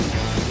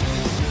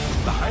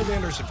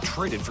Skylanders have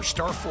traded for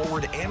star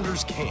forward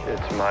Anders Kane.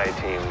 It's my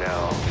team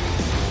now.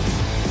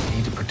 I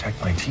need to protect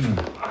my team.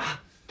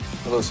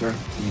 Hello, sir.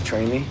 Can you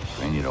train me?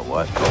 Train you to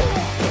what?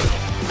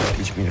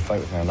 Teach me to fight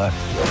with my left.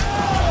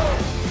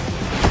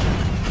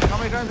 How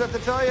many times do I have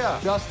to tell you?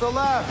 Just the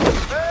left.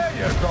 There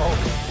you go.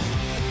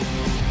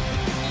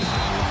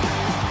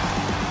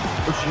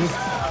 Oh, jeez.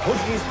 Oh,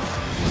 jeez.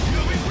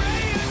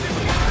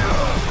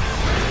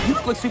 You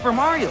look like Super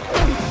Mario.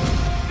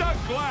 Doug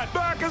Glatt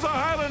back as a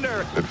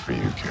Highlander. Good for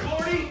you, kid.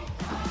 40.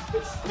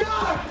 It's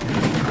done.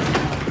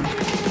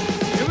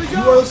 Here we You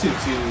are listening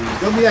to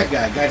Don't Be That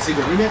Guy, Guy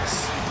Single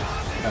Remix.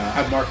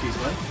 I'm Marquis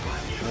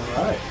Mike.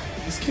 All right.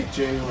 Let's kick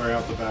January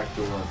out the back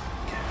door.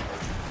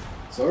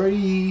 It's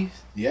already...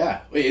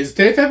 Yeah. Wait, is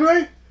today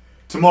February?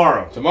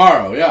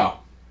 Tomorrow, yeah.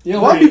 Yeah, a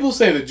lot of people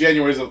say that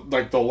January is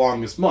like the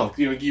longest month.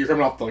 You know, you're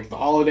coming off the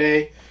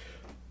holiday.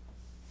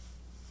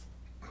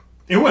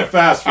 It went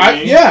fast for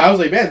me. Yeah, I was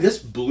like, man, this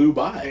blew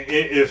by.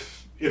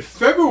 If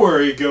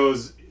February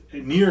goes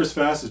near as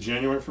fast as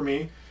January for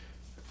me,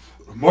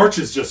 March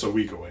is just a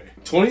week away.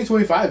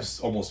 2025's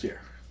almost here.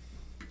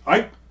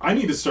 I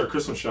need to start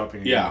Christmas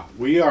shopping again. Yeah,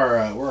 we're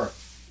a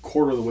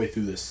quarter of the way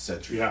through this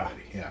century Yeah.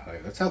 already. Yeah,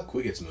 like, that's how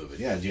quick it's moving.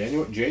 Yeah,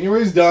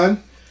 January's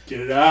done. Get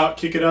it out.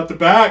 Kick it out the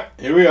back.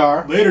 Here we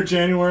are. Later,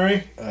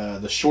 January.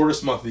 The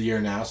shortest month of the year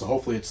now, so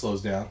hopefully it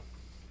slows down.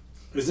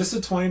 Is this a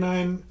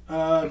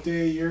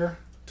 29-day year?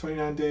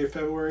 29-day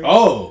February?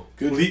 Oh,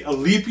 good. A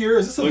leap year?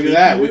 Is this a Look leap at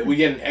that. year? We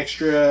get an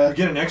extra... We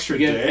get an extra We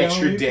get day. an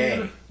extra on leap day.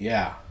 year?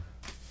 Yeah.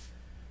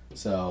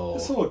 So...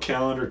 This little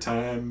calendar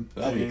time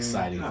That'll be thing,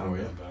 exciting I don't for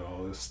you. know about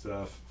all this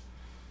stuff.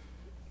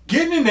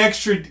 Getting an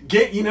extra...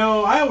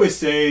 I always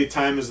say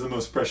time is the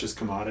most precious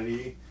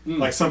commodity.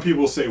 Like some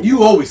people say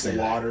You always say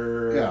that.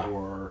 water Yeah.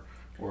 or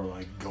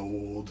like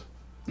gold.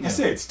 Yeah. I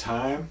say it's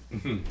time.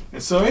 Mm-hmm.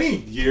 And so any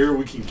year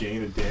we can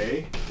gain a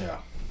day. Yeah.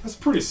 That's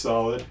pretty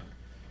solid.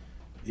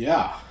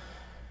 Yeah.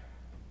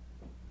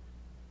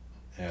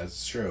 Yeah,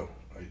 that's true.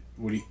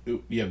 What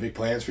do you have big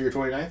plans for your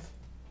 29th?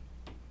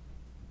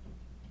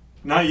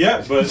 Not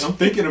yet, but I'm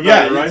thinking about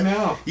Yeah, it right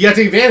now. You gotta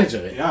take advantage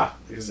of it. Yeah.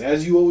 Because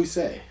as you always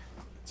say,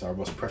 it's our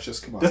most precious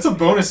commodity. That's a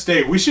bonus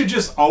day. We should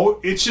just...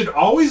 It should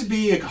always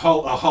be a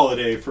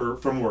holiday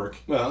from work.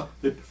 Well,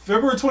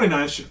 February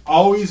 29th should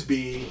always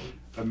be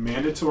a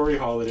mandatory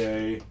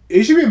holiday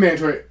it should be a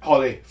mandatory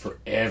holiday for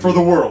everyone. for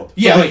the world.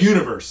 Yeah, for like- the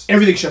universe.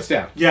 Everything shuts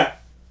down. Yeah.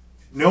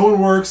 No one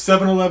works.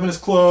 7-Eleven is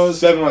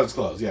closed. 7-Eleven's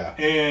closed, yeah.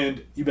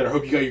 And You better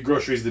hope you got your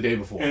groceries the day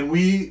before.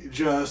 you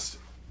just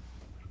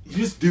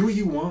do what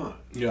you want.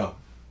 Yeah.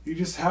 You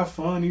just have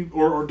fun,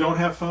 or don't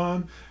have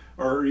fun,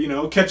 or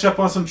catch up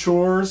on some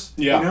chores.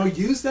 Yeah.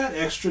 Use that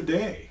extra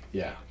day.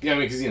 Yeah. Yeah, I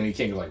mean, because, you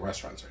can't go, like,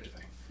 restaurants or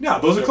anything. No,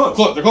 those are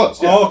closed. They're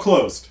closed, yeah. All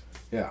closed.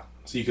 Yeah.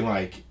 So you can,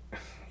 like...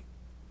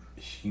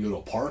 You can go to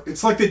a park.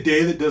 It's like the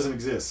day that doesn't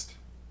exist.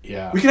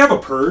 Yeah. We can have a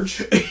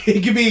purge.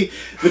 It could be...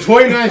 The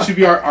 29th should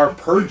be our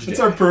purge day. It's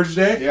our purge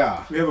day.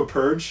 Yeah. We have a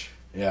purge.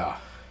 Yeah.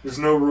 There's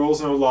no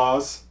rules, no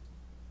laws.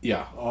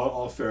 Yeah.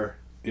 All fair.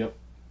 Yep.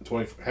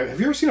 20. Have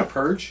you ever seen a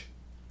purge?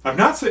 I've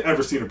not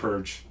ever seen a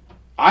purge.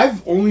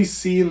 I've only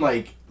seen,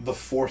 like, the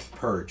fourth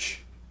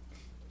purge.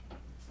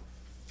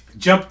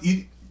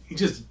 You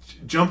just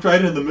jumped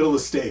right in the middle of the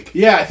steak.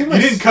 Yeah, I think You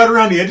didn't cut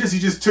around the edges. You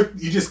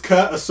just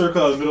cut a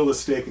circle out of the middle of the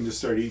steak and just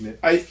started eating it.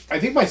 I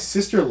think my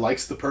sister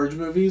likes the Purge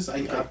movies.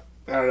 I don't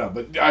know,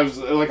 but I was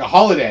like a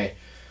holiday,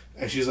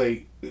 and she's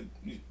like,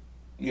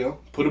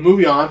 put a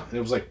movie on, and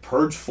it was like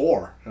Purge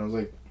 4, and I was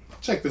like,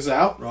 check this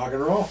out. Rock and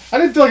roll. I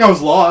didn't feel like I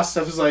was lost.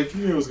 I was like,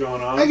 You knew what was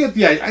going on. I get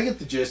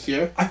the gist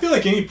here. I feel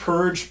like any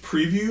purge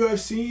preview I've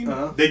seen,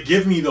 Uh-huh. they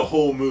give me the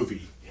whole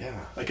movie. Yeah.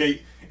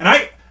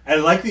 I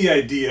like the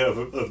idea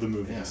of the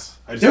movies.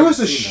 Yeah. I just There was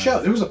haven't a seen show.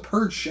 that. There was a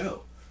Purge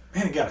show.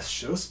 Man, it got a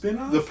show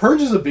spin-off? The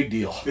Purge is a big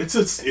deal. It's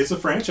a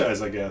franchise,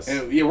 I guess.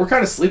 And yeah, we're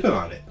kind of sleeping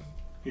on it.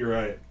 You're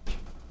right.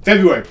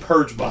 February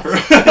Purge buff.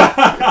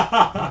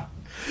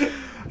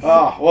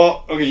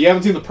 Well, okay. You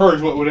haven't seen the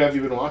Purge. What have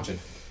you been watching?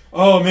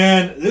 Oh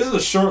man, this is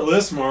a short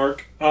list,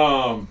 Mark.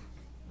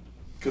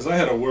 Because I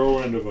had a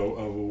whirlwind of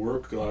a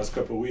work the last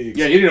couple of weeks.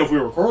 Yeah, you didn't know if we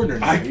were recording or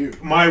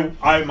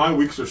not. My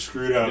weeks were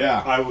screwed up.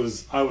 Yeah. I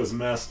was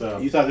messed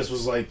up. You thought this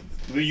was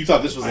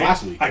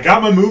last week. I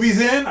got my movies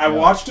in. I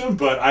watched them,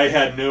 but I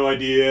had no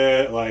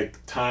idea,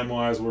 like,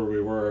 time-wise where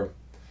we were.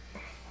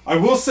 I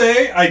will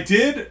say, I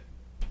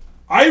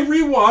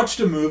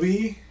rewatched a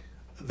movie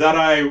that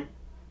I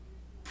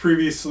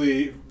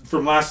previously,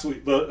 from last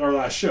week, our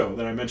last show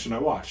that I mentioned I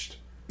watched.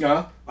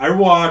 Yeah. I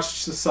watched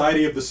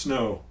Society of the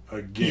Snow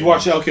again. You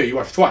watched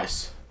it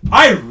twice.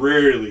 I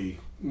rarely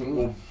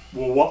will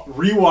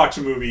rewatch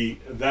a movie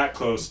that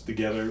close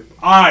together.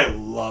 I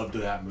loved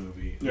that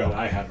movie. Yeah. But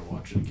I had to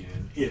watch it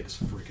again. It's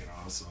freaking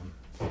awesome.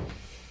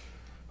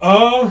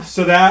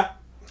 So that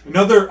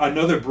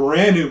another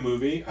brand new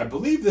movie. I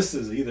believe this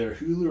is either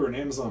Hulu or an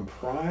Amazon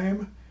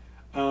Prime.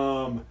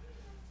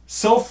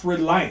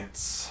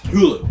 Self-Reliance.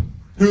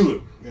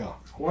 Hulu. Yeah.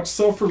 Watch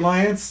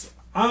Self-Reliance.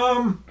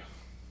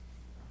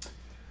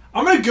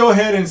 I'm gonna go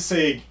ahead and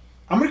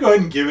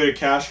give it a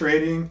cash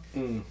rating.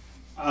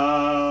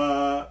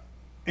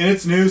 And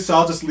it's new, so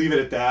I'll just leave it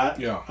at that.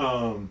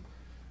 Yeah.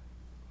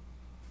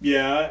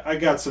 Yeah, I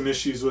got some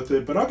issues with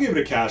it, but I'll give it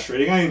a cash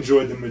rating. I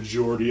enjoyed the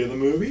majority of the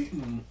movie.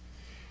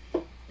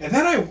 And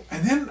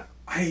then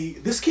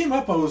this came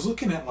up. I was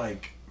looking at,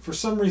 like, for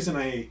some reason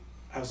I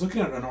was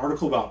looking at an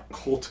article about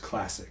cult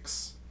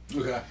classics.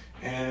 Okay.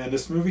 And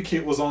this movie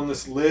was on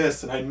this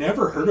list, and I'd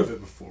never heard of it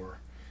before.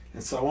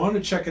 And so I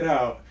wanted to check it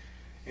out.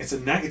 It's a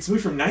movie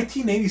from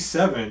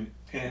 1987,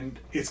 and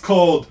it's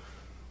called...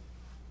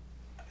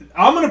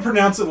 I'm going to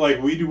pronounce it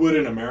like we would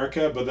in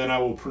America, but then I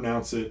will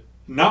pronounce it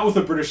not with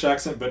a British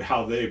accent, but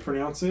how they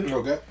pronounce it.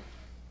 Okay.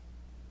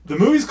 The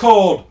movie's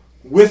called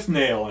With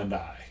Nail and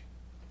I.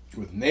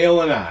 With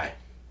Nail and I.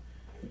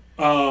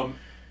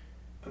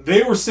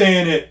 They were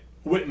saying it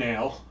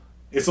Whitnail.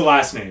 It's the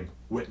last name,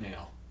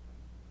 Whitnail.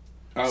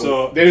 Oh,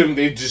 so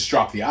they just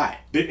dropped the I.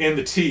 And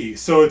the T.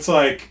 So it's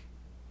like...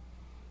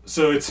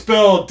 So it's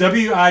spelled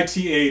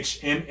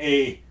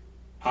Withnal.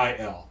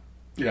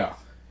 Yeah.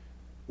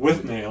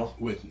 With nail.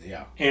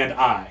 Yeah. And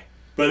I.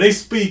 But they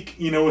speak,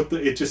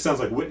 it just sounds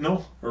like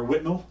Whitnall or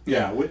Whitnall.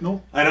 Yeah,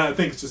 Whitnall. I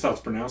think it's just how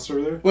it's pronounced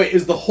over there. Wait,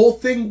 is the whole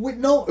thing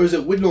Whitnall, or is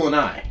it Whitnall and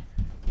I?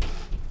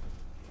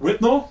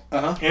 Whitnall.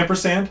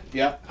 Ampersand.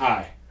 Yeah.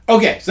 I.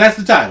 Okay, so that's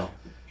the title.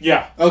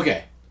 Yeah.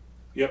 Okay.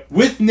 Yep.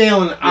 With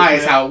nail and I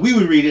is how we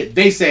would read it.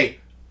 They say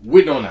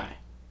Whitnall and I.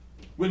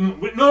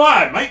 Whitnall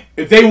I, mate.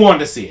 If they wanted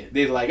to see it,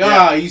 they'd like,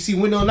 you see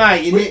Whitnall and I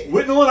in it.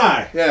 Whitnall and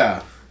I.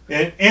 Yeah.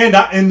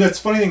 And that's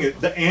funny thing is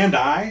the and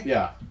I.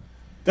 Yeah.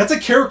 That's a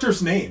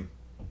character's name.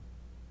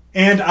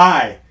 And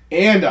I.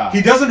 And I.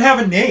 He doesn't have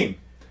a name.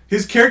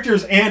 His character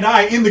is and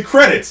I in the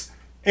credits.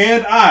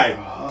 And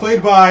I.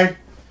 Played by...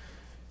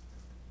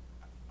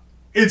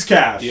 It's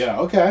Cash. Yeah,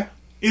 okay.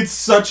 It's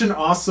such an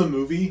awesome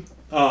movie.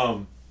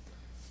 I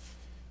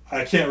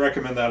can't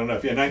recommend that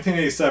enough. Yeah,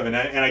 1987.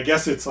 And I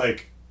guess it's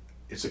like...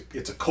 It's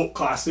a cult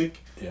classic.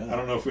 Yeah. I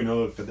don't know if we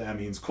know if that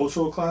means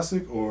cultural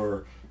classic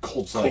or...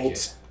 Cults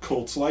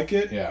like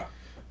it. Yeah.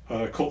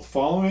 Cult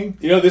following.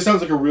 This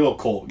sounds like a real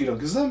cult.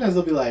 Because sometimes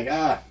they'll be like,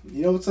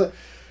 it's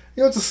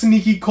a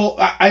sneaky cult.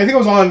 I think it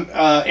was on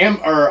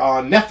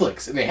on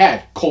Netflix, and they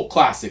had cult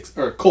classics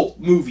or cult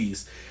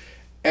movies,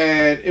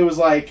 and it was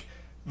like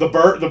the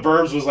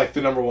Burbs was like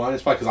the number one.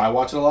 It's probably because I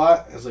watch it a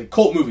lot. It's like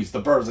cult movies.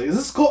 The Burbs. Like, is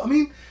this cult? I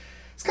mean,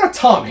 it's got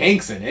Tom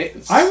Hanks in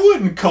it. I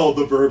wouldn't call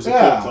the Burbs a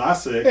cult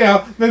classic.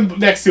 Yeah. Then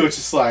next to it's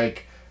just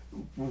like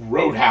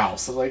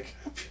Roadhouse. I'm like,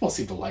 people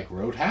seem to like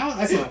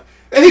Roadhouse.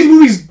 I think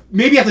movies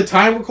maybe at the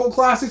time were cult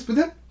classics,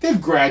 but they've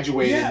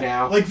graduated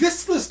now. Like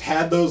this list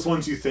had those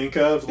ones you think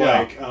of,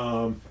 like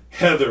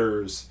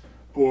Heathers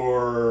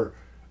or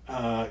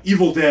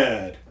Evil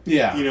Dead.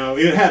 Yeah,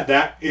 it had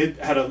that. It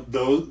had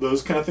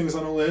those kind of things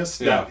on a list.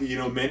 Yeah,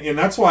 that, and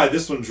that's why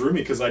this one drew me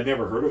because I'd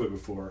never heard of it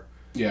before.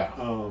 Yeah,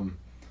 and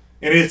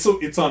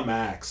it's on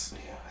Max.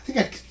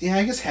 Yeah,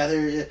 I guess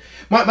Heather. Yeah.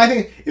 My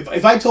thing,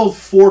 if I told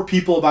 4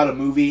 people about a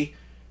movie,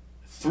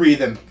 3 of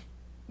them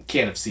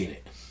can't have seen it.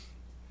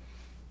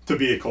 To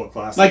be a cult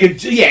classic, like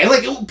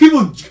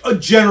people a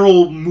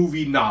general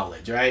movie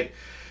knowledge, right? You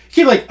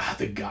can't be like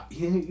the God.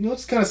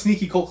 It's kind of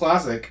sneaky cult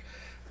classic.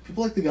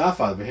 People like The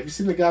Godfather, but have you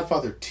seen The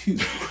Godfather 2?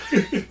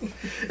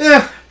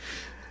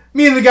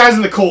 Me and the guys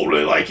in the cult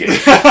really like it.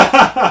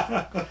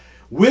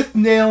 With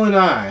Nail and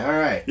I, all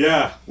right.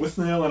 Yeah, With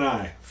Nail and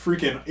I,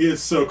 freaking,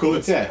 it's so cool.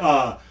 It's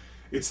okay.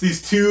 It's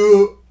these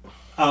two.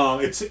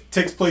 It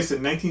takes place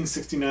in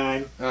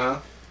 1969.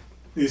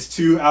 These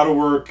 2 out of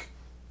work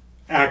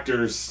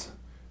actors.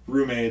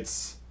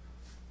 Roommates,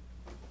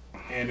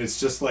 and it's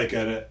just like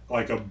a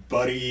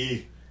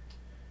buddy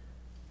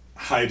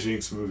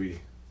hijinks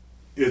movie.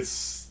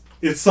 It's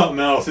something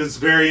else. It's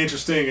very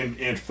interesting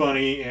and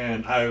funny,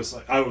 and I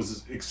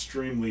was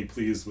extremely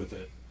pleased with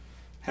it.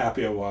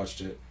 Happy I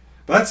watched it.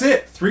 But that's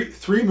it.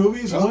 Three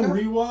movies, one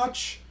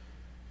rewatch,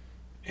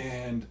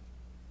 and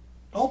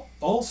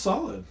all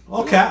solid.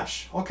 All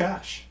cash.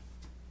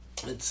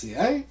 Let's see.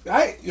 I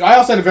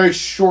also had a very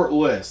short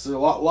list. There's a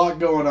lot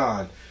going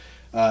on.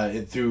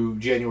 Through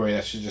January,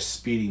 that's just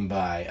speeding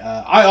by.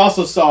 I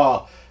also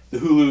saw the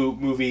Hulu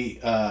movie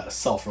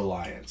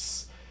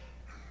Self-Reliance.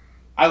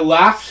 I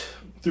laughed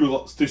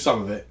through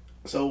some of it.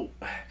 So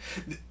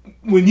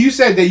when you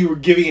said that you were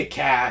giving it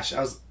cash,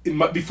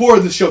 before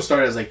the show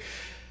started, I was like,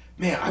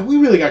 man, we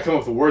really got to come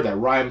up with a word that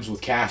rhymes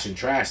with cash and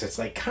trash. That's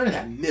like kind of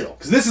that middle,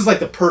 because this is like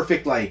the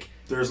perfect like.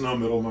 There's no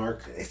middle,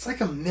 Mark. It's like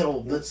a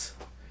middle, but.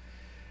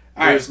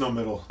 There's no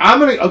middle.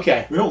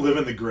 Okay. We don't live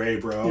in the gray,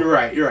 bro. You're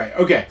right.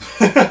 Okay.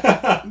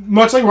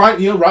 Much like Ron,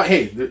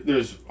 hey,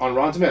 there's on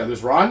Rotten Tomatoes,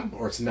 there's Ron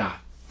or it's not.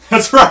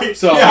 That's right.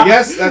 So I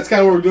guess that's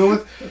kind of what we're doing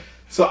with.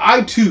 So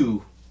I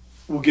too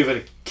will give it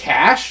a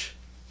cash,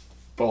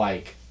 but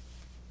like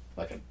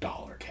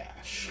 $1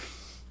 cash.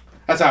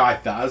 That's how I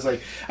thought. I was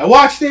like, I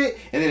watched it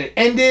and then it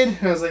ended,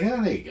 and I was like,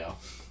 oh, there you go.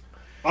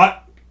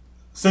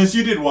 Since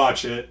you did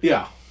watch it,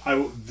 yeah, I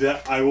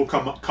will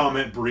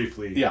comment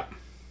briefly. Yeah.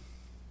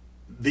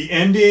 The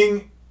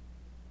ending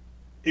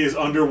is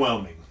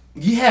underwhelming.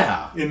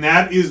 Yeah. And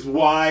that is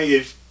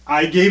why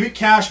I gave it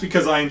cash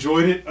because I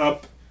enjoyed it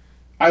up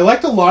I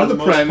liked a lot of For the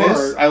the most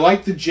premise. part. I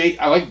like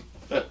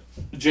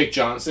Jake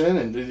Johnson,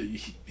 and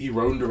he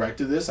wrote and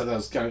directed this. I thought it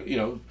was kind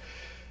of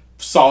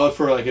solid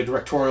for like a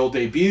directorial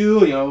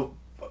debut.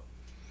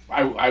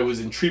 I was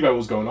intrigued by what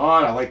was going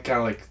on. I like kind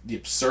of like the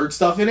absurd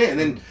stuff in it, and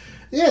then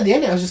at the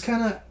end I was just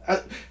kind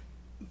of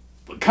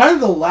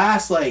the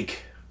last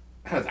like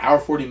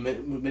hour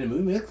 40-minute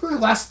movie. Like the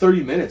last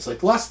 30 minutes, like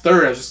the last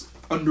third, I was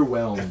just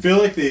underwhelmed. I feel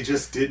like they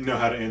just didn't know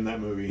how to end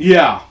that movie.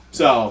 Yeah,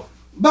 so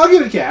but I'll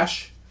give it a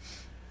cash.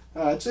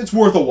 It's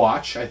worth a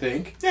watch, I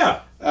think.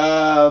 Yeah.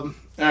 All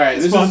right,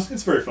 It's fun.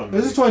 It's very fun.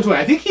 This is 2020.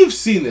 I think you've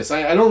seen this.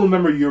 I don't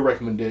remember your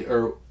recommendation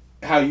or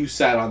how you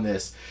sat on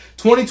this.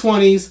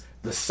 2020's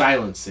The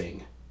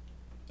Silencing,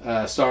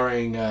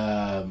 starring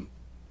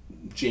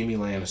Jamie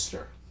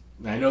Lannister.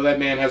 I know that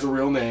man has a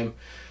real name,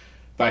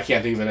 but I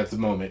can't think of it at the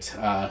moment.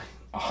 A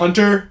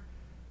hunter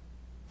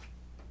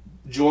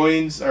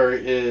joins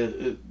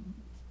or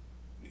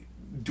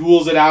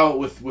duels it out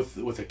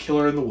with a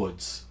killer in the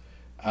woods.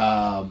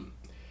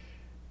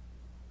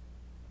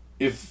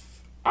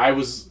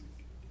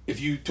 If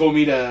you told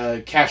me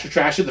to cash or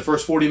trash it the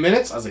first 40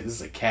 minutes, I was like, this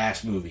is a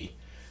cash movie.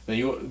 But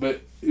you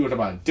want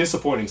about a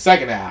disappointing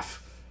second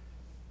half.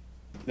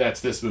 That's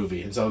this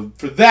movie, and so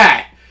for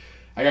that,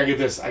 I gotta give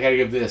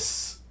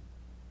this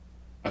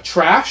a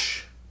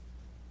trash,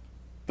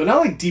 but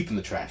not like deep in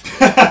the trash bin.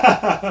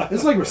 This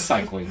is like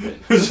recycling bin.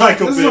 This is a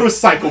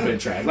recycle bin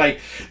trash. Like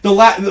the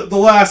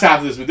last half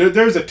of this movie,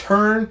 there's a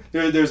turn,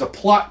 there's a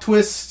plot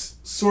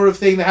twist sort of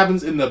thing that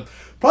happens in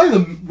probably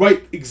the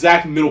right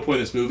exact middle point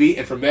of this movie,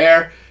 and from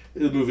there,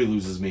 the movie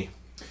loses me.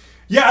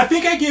 Yeah, I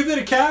think I gave it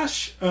a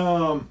cash.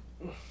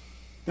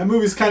 That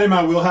movie's kind of in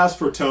my wheelhouse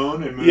for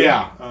tone and mood.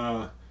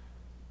 Yeah.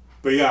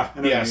 But yeah,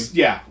 I know what you mean.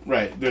 Yeah,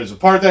 right. There's a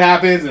part that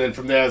happens, and then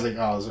from there, I was like,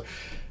 oh.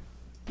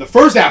 The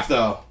first half,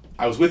 though,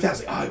 I was with that. I was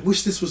like, oh, I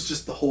wish this was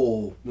just the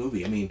whole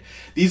movie. I mean,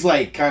 these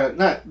like kind of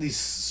not these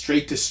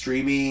straight to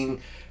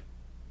streaming,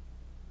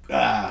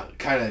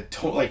 kind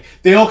of like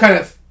they all kind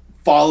of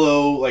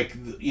follow like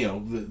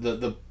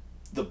the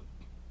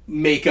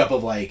makeup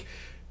of like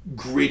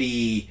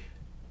gritty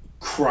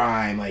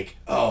crime. Like,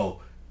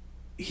 oh,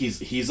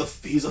 he's a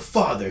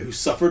father who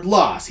suffered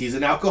loss. He's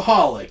an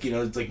alcoholic.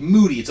 It's like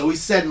moody. It's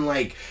always set in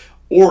like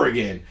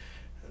Oregon.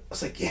 I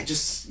was like, yeah,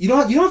 just you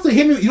don't have to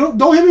hit me.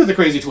 Don't hit me with a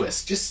crazy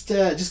twist. Just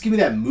give me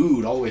that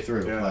mood all the way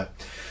through. Yeah.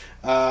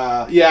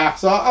 But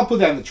so I'll put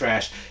that in the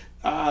trash.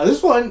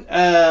 This one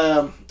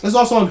is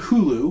also on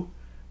Hulu.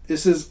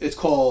 It's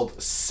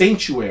called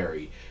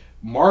Sanctuary.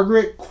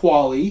 Margaret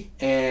Qualley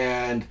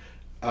and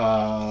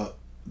one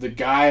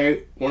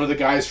of the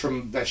guys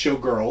from that show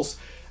Girls.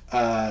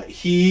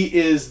 He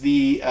is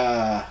the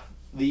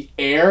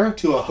heir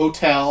to a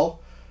hotel.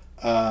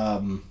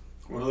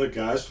 One of the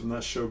guys from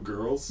that show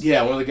Girls?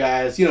 Yeah, one of the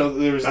guys.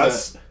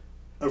 That's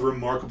a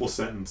remarkable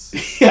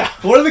sentence. Yeah,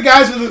 one of the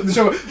guys from the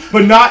show,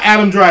 but not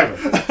Adam Driver.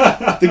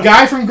 The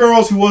guy from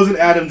Girls who wasn't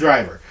Adam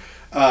Driver.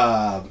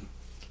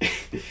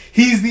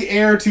 He's the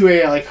heir to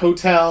a like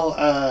hotel.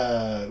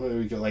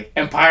 Like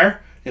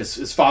Empire.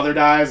 His father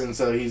dies, and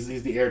so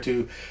he's the heir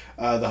to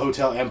the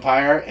Hotel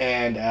Empire,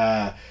 and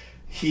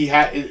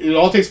it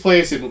all takes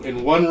place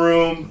in one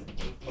room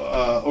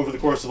over the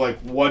course of like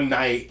one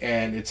night,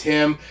 and it's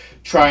him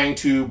trying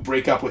to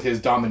break up with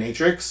his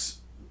dominatrix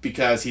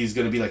because he's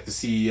going to be like the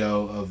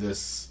CEO of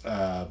this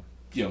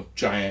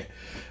giant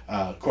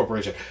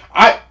corporation.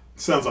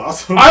 Sounds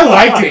awesome. I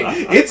liked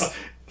it.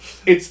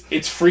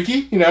 It's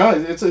freaky,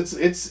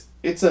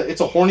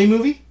 it's a horny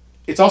movie.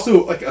 It's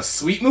also like a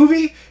sweet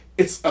movie.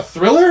 It's a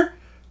thriller,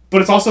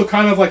 but it's also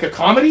kind of like a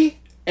comedy,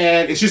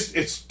 and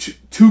it's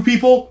two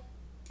people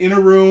in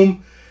a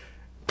room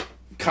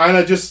kind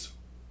of just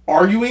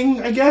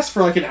arguing, I guess,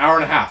 for like an hour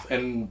and a half,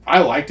 and I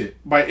liked it.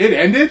 But it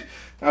ended,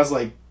 I was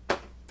like,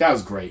 that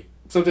was great.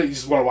 Sometimes you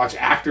just want to watch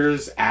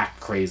actors act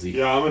crazy.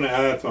 Yeah, I'm going to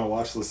add that to my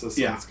watch list. That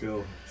sounds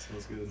good.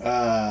 Sounds good.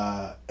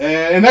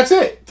 And that's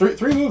it.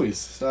 Three movies.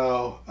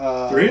 So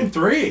 3 and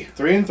 3.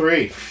 3 and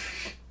 3.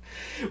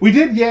 We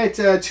did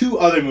get 2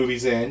 other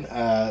movies in.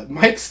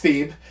 Mike's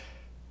theme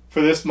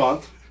for this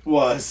month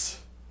was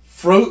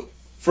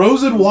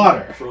Frozen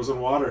Water.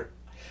 Frozen Water.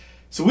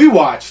 So we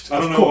watched. I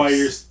don't know why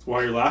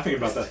you're laughing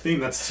about that theme.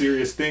 That's a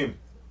serious theme.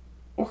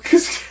 Well,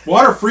 'cause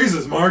water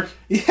freezes, Mark.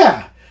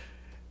 Yeah.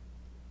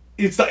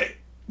 It's like,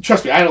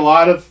 trust me, I had a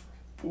lot of.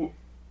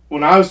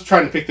 When I was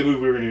trying to pick the movie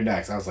we were going to do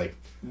next, I was like,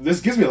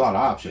 this gives me a lot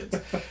of options.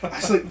 I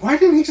was like, why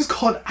didn't he just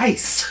call it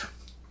Ice?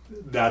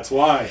 That's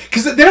why.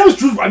 Because then I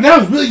was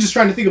really just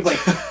trying to think of like,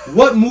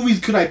 what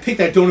movies could I pick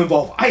that don't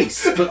involve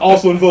ice, but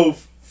also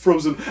involve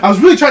frozen. I was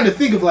really trying to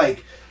think of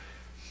like,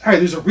 all right,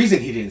 there's a reason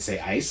he didn't say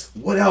ice.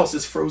 What else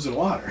is frozen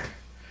water?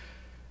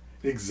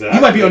 Exactly.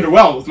 You might be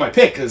underwhelmed with my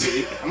pick because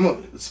I'm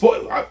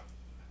gonna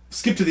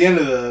skip to the end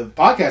of the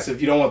podcast if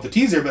you don't want the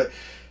teaser, but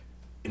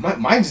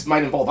mine just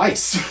might involve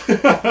ice.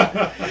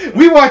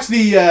 We watched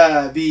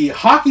the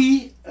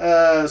hockey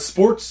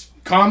sports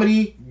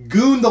comedy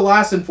Goon: The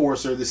Last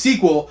Enforcer, the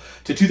sequel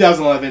to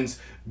 2011's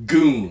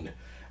Goon.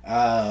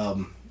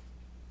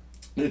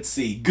 Let's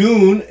see,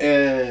 Goon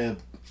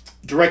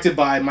directed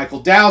by Michael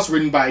Dowse,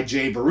 written by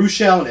Jay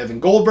Baruchel and Evan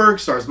Goldberg,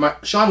 stars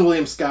Sean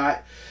William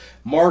Scott,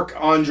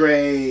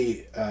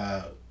 Marc-Andre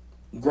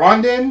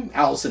Grandin,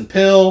 Allison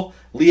Pill,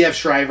 Liev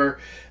Schreiber.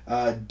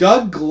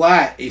 Doug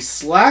Glatt, a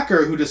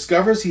slacker who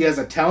discovers he has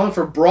a talent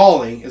for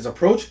brawling, is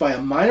approached by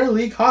a minor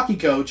league hockey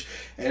coach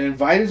and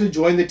invited to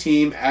join the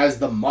team as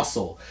the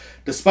Muscle.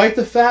 Despite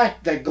the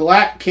fact that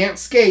Glatt can't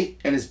skate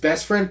and his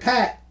best friend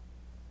Pat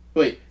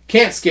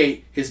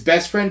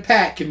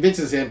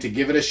convinces him to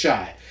give it a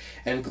shot,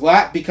 and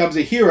Glatt becomes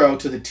a hero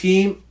to the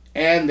team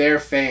and their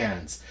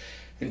fans.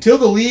 Until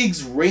the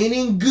league's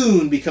reigning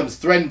Goon becomes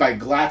threatened by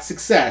Glatt's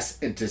success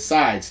and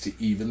decides to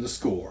even the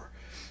score.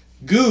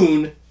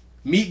 Goon,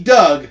 meet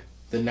Doug,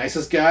 the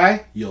nicest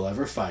guy you'll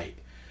ever fight.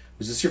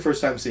 Was this your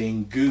first time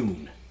seeing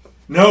Goon?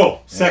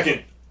 No,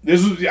 second.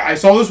 I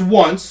saw this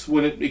once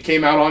when it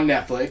came out on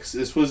Netflix.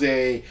 This was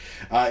it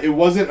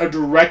wasn't a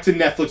direct to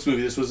Netflix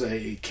movie.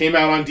 It came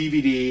out on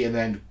DVD and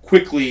then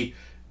quickly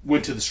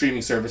went to the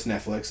streaming service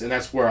Netflix, and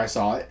that's where I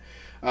saw it.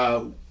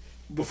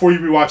 Before you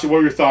rewatch it, what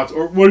were your thoughts?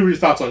 Or what were your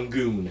thoughts on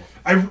Goon?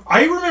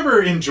 I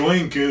remember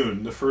enjoying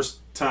Goon the first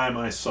time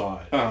I saw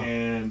it,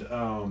 and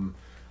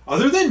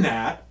other than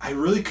that, I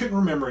really couldn't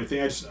remember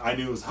anything. I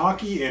knew it was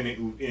hockey, and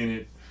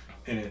it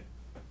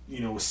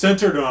was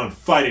centered on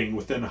fighting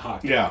within the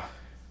hockey. Yeah.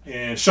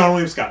 And Sean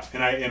William Scott,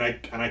 and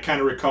I kind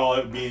of recall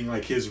it being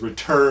like his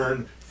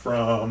return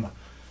from,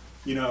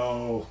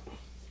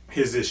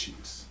 his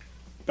issues.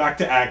 Back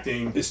to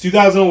acting. It's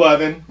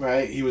 2011,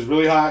 right? He was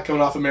really hot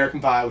coming off American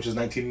Pie, which is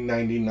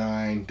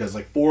 1999. Does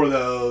like 4 of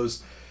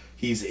those.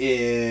 He's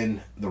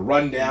in The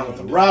Rundown with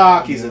The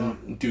Rock. He's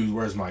in Dude,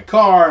 Where's My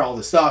Car? All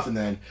this stuff. And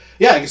then,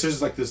 I guess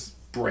there's like this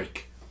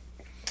break.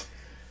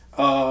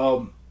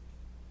 I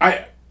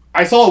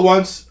saw it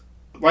once.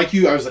 Like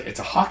you, I was like, it's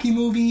a hockey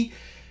movie.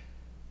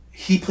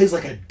 He plays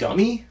like a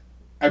dummy.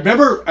 I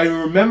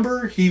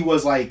remember he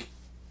was like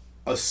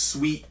a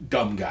sweet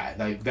dumb guy.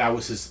 Like that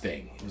was his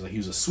thing. He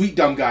was a sweet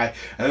dumb guy.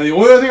 And then the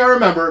only other thing I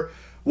remember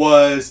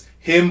was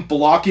him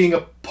blocking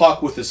a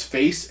puck with his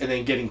face and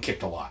then getting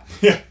kicked a lot.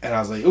 Yeah. And I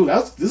was like, "Oh,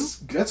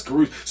 that's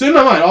gruesome." So in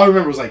my mind, all I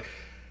remember was like,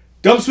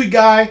 dumb sweet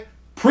guy,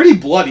 pretty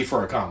bloody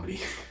for a comedy.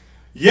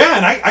 Yeah,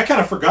 and I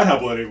kind of forgot how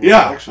bloody it was.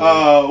 Yeah. Actually.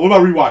 What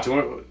about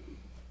rewatching?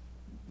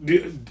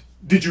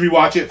 Did you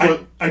rewatch it?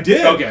 I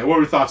did. Okay. What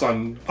were your thoughts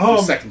on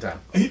the second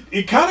time?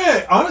 It kind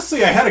of,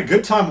 honestly, I had a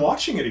good time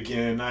watching it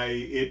again.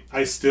 I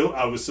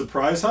was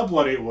surprised how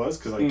bloody it was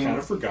because I kind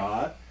of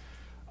forgot.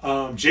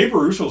 Jay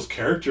Baruchel's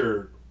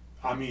character,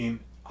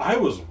 I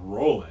was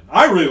rolling.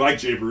 I really like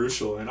Jay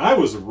Baruchel, and I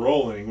was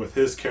rolling with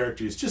his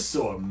character. He's just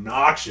so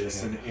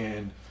obnoxious,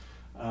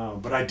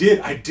 but I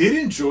did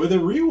enjoy the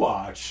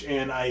rewatch,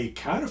 and I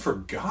kind of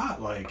forgot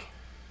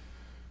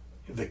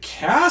the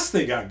cast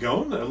they got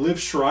going. Liev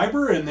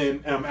Schreiber, and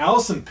then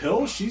Allison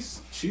Pill.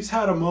 She's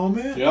had a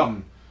moment. Yeah,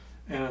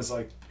 and I was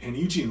like, and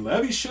Eugene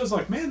Levy shows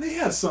like, man, they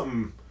had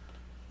something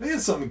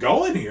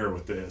going here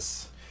with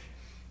this.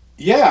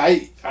 Yeah,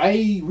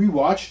 I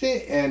rewatched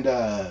it, and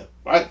I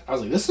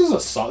was like, this is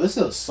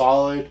a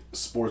solid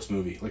sports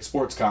movie, like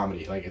sports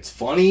comedy. Like it's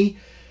funny.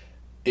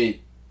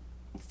 It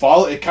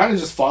kind of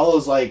just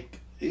follows like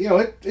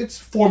it's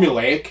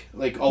formulaic,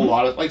 like a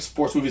lot of like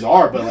sports movies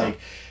are, but like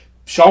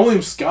Sean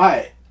William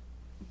Scott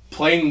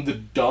playing the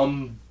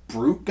dumb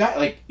brute guy,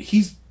 like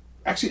he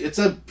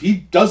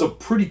does a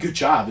pretty good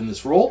job in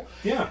this role.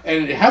 Yeah,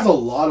 and it has a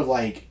lot of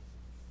like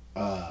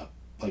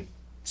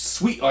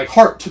sweet like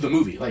heart to the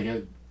movie, like.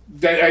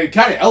 That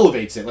kind of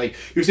elevates it. Like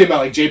you were saying about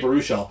like Jay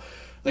Baruchel.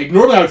 Like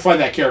normally I would find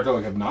that character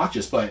like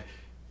obnoxious, but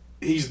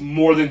he's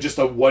more than just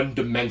a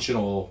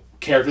one-dimensional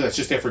character that's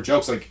just there for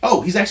jokes. Like, oh,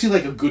 he's actually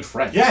like a good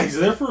friend. Yeah, he's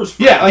there for his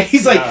friend. Yeah, like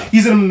he's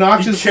an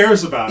obnoxious. He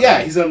cares about it.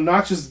 Yeah, he's an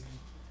obnoxious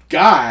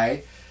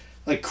guy,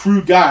 like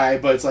crude guy,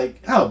 but it's like,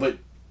 oh, but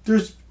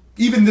there's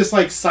even this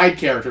like side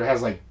character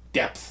has like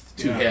depth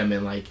to him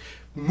and like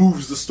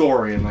moves the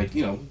story and like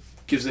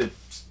gives it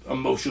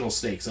emotional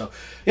stakes. So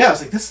yeah, I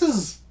was like, this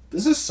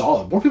is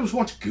solid. More people should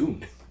watch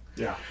Goon.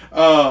 Yeah.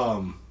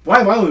 Why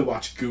have I only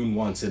watched Goon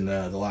once in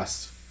the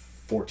last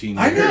 14 years?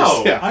 I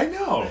know. Yeah. I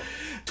know.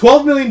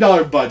 $12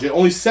 million budget,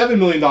 only $7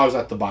 million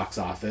at the box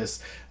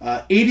office.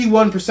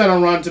 81%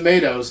 on Rotten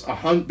Tomatoes,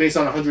 based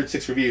on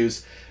 106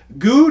 reviews.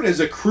 Goon is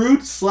a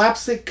crude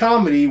slapstick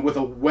comedy with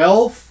a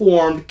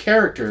well-formed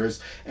characters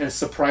and a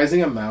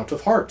surprising amount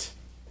of heart.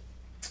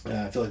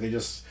 I feel like they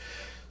just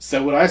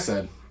said what I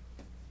said.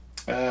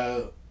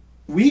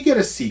 We get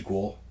a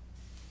sequel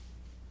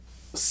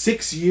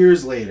 6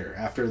 years later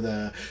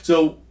after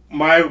so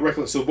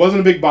it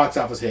wasn't a big box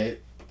office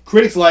hit.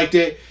 Critics liked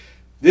it.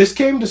 This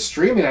came to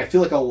streaming. I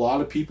feel like a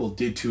lot of people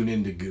did tune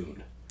into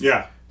Goon.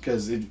 Yeah,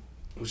 because it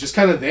was just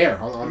kind of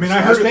there.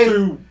 I heard it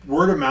through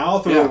word of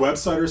mouth or a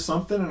website or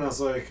something, and I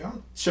was like,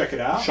 I'll check it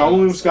out. Sean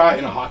William Scott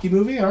in a hockey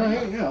movie. All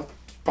right, yeah,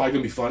 probably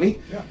gonna be funny.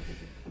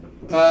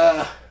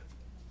 Yeah.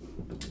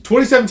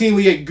 2017,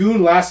 we get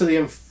Goon: Last of the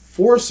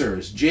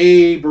Enforcers.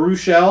 Jay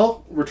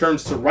Baruchel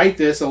returns to write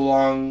this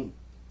along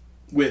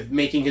with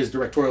making his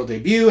directorial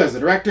debut as the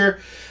director.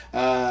 We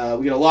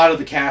get a lot of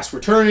the cast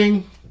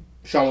returning.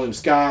 Sean William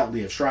Scott,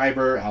 Leah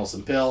Schreiber,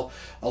 Alison Pill,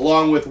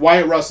 along with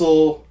Wyatt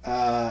Russell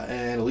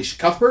and Alicia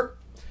Cuthbert.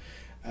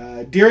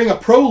 During a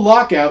pro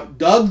lockout,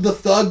 Doug the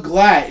Thug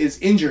Glatt is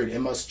injured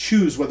and must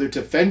choose whether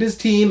to defend his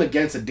team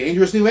against a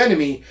dangerous new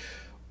enemy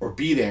or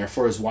be there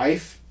for his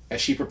wife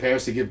as she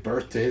prepares to give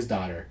birth to his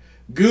daughter.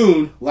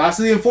 Goon, last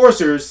of the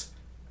enforcers,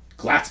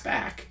 Glatt's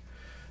back.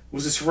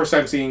 Was this your first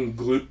time seeing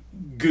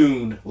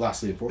Goon,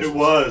 last of the enforcers? It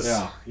was.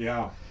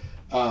 Yeah.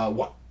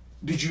 What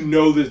did you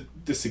know that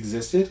this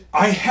existed?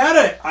 I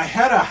had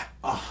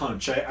a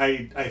hunch.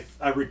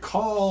 I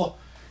recall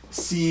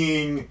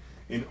seeing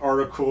an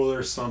article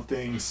or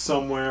something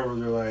somewhere where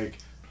they're like,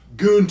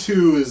 Goon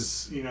 2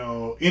 is,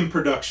 in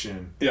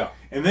production. Yeah.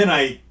 And then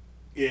I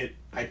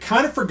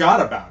kind of forgot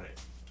about it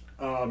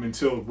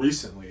until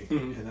recently.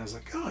 Mm-hmm. And I was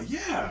like, oh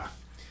yeah.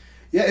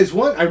 Yeah, it's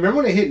one. I remember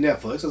when I hit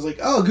Netflix, I was like,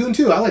 "Oh, Goon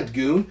 2, I liked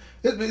Goon."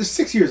 It was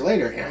 6 years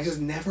later, and I just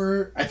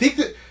never. I think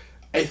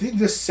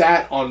this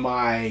sat on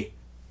my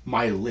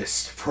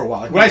list for a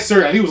while. Like when I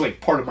searched, I think it was like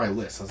part of my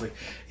list. I was like,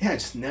 "Yeah," I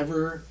just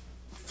never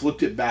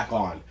flipped it back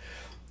on.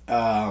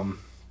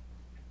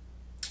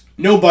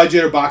 No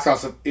budget or box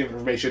office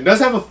information. It does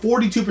have a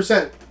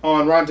 42%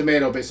 on Rotten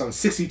Tomato based on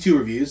 62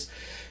 reviews.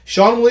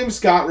 Sean William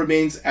Scott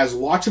remains as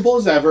watchable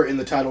as ever in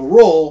the title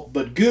role,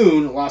 but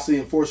Goon, Lost of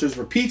the Enforcers,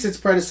 repeats its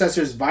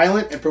predecessor's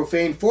violent and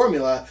profane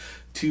formula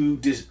to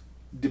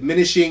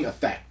diminishing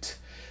effect.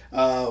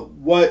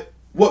 What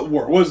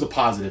was the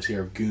positives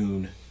here of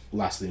Goon,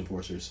 Lost of the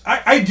Enforcers?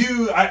 I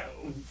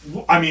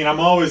mean, I'm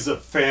always a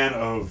fan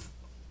of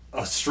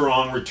a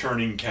strong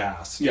returning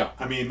cast. Yeah.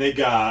 I mean, they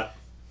got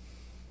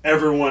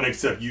everyone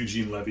except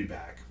Eugene Levy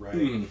back,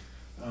 right?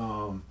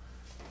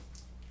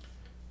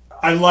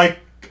 I like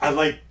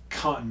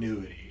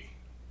continuity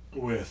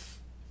with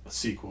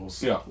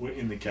sequels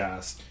in the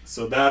cast.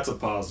 So that's a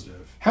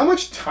positive. How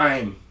much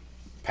time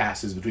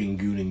passes between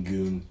Goon and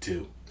Goon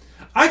 2?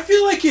 I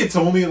feel like it's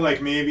only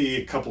like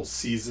maybe a few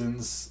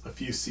seasons.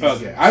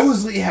 Okay. I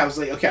was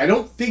like, okay, I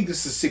don't think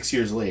this is 6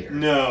 years later.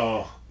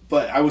 No.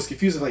 But I was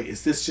confused like,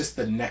 is this just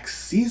the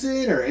next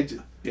season or I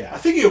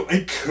think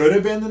it could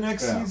have been the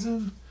next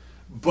season.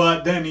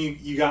 But then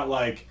you got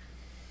like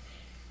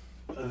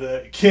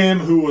the Kim,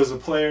 who was a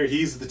player,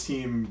 he's the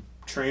team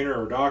trainer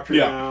or doctor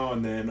now,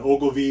 and then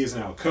Ogilvy is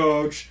now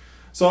coach.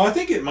 So I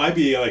think it might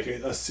be like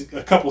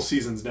a couple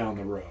seasons down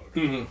the road.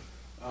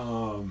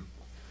 Mm-hmm.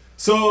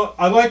 So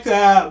I like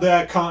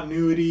that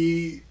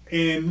continuity,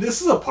 and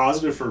this is a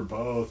positive for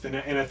both. And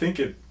I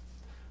think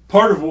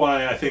part of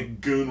why I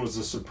think Goon was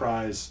a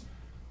surprise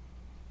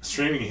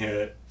streaming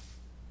hit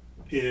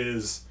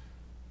is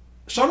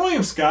Sean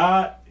William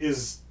Scott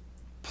is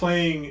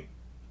playing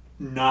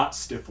not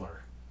Stifler.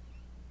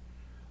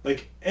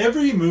 Like,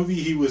 every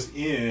movie he was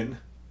in,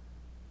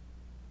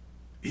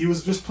 he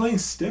was just playing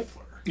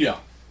Stifler. Yeah.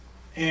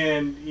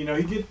 And, you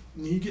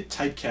get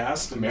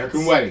typecast.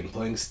 American Wedding,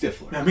 playing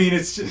Stifler. I mean,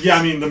 it's just,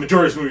 the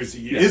majority of movies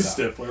he is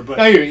Stifler. But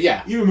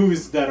even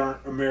movies that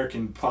aren't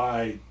American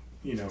Pie,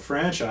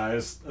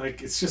 franchise,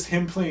 like, it's just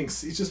him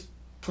he's just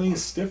playing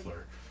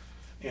Stifler.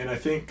 And I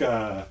think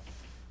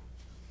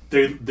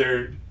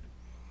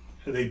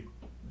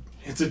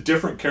it's a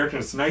different character.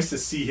 It's nice to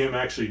see him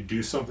actually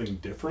do something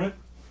different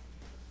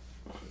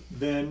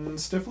than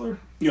Stifler.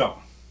 Yeah.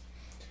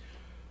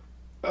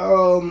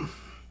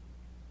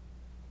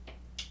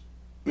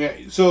 Yeah.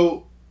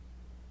 So,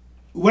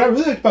 what I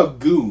really liked about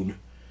Goon,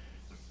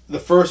 the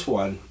first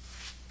one,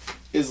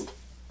 is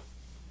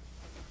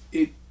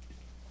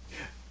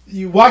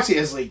you watch it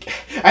as like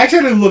I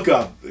actually had to look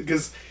up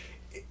because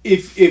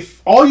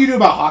if all you knew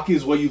about hockey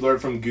is what you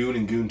learned from Goon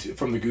and Goon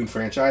from the Goon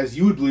franchise,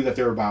 you would believe that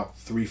there were about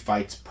 3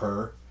 fights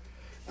per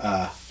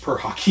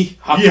hockey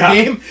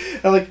game.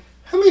 And like,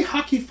 how many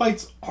hockey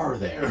fights are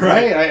there?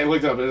 Right? And I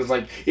looked it up and it was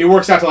like it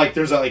works out to like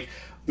there's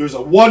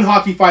a 1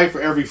 hockey fight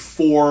for every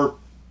 4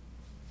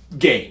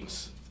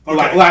 games.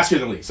 Okay. Last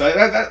year in the league. So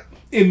that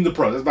in the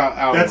pro, that's about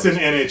how that's in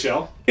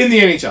NHL. In the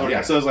NHL,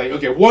 okay. So it's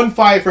like 1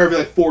 fight for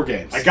every 4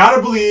 games. I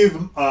gotta believe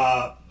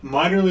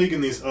minor league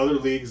and these other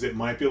leagues it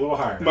might be a little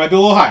higher.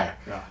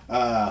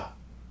 Yeah.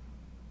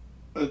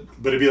 But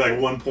it'd be like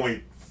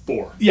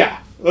 1.4.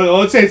 Yeah. Well,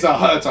 let's say it's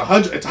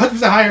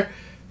 100% higher.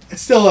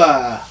 It's still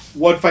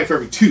 1 fight for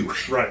every 2.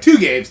 Right. 2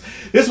 games.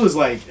 This was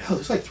like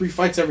there's like 3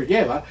 fights every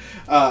game. Huh?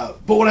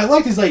 But what I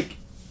liked is like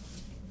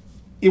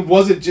it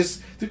wasn't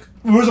just. There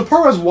was a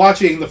part where I was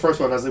watching the first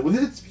one. I was like,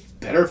 wouldn't it be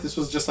better if this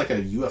was just like a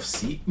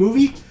UFC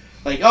movie?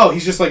 Like, oh,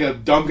 he's just like a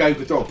dumb guy who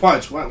can throw a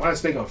punch. Why not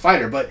just make him a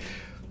fighter? But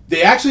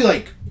they actually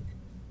like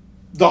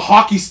the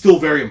hockey's still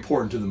very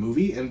important to the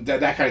movie, and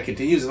that kind of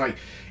continues. And like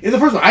in the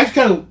first one, I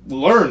kind of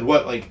learned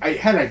what like I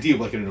had an idea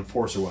of like an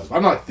enforcer was. But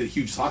I'm not like the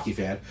hugest hockey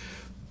fan.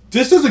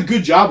 This does a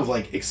good job of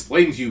like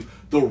explaining to you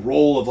the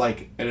role of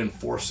like an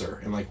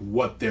enforcer and like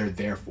what they're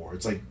there for.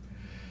 It's like,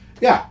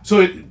 yeah, so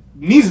it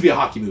needs to be a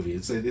hockey movie.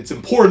 It's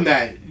important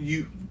that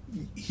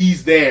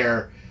he's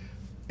there,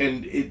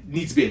 and it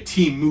needs to be a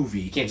team movie.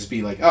 You can't just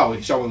be like, oh,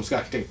 Sean William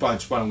Scott can take a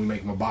punch. Why don't we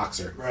make him a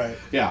boxer? Right.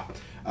 Yeah.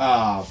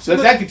 So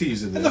that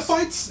continues in this. And the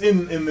fights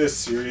in this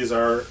series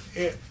are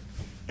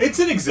It's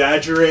an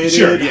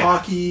exaggerated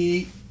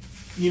hockey,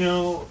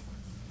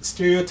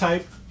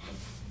 stereotype.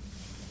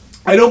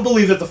 I don't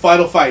believe that the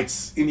final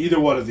fights in either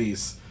one of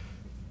these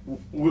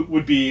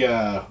would be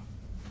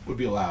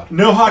allowed.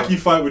 No hockey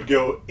fight would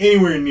go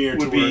anywhere near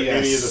to where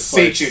any of the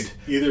sanctioned. fights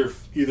either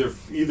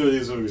of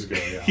these movies go.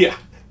 Yeah. Yeah.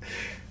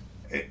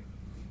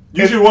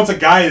 Usually, once a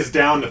guy is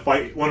down to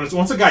fight,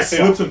 once a guy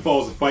slips and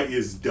falls, the fight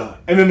is done.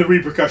 And then the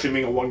repercussion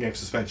being a 1-game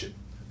suspension.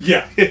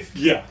 Yeah,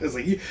 yeah. It's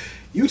like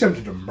you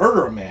attempted to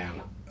murder a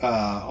man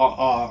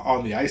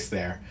on the ice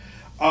there.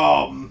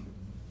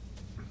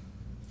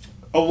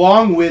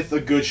 Along with a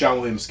good Sean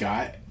William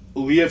Scott,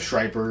 Liev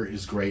Schreiber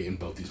is great in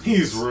both these movies.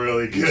 He's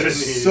really good.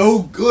 He's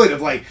so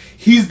good.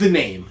 He's the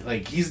name.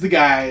 He's the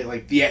guy.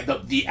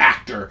 The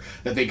actor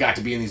that they got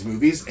to be in these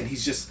movies, and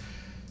he's just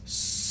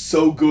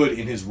so good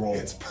in his role.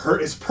 It's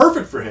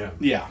perfect for him.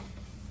 Yeah.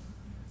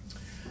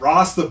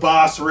 Ross the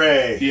Boss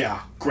Ray.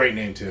 Yeah, great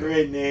name too.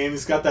 Great name.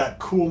 He's got that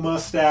cool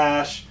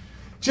mustache.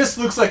 Just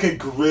looks like a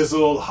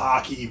grizzled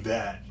hockey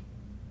vet.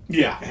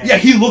 Yeah. Yeah,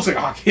 he looks like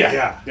a hockey.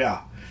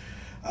 Yeah.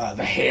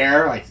 The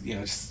hair,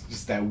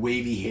 just that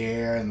wavy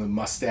hair and the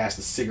mustache,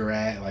 the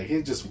cigarette,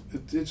 it just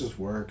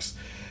works.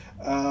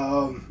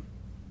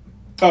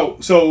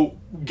 So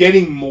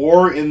getting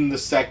more in the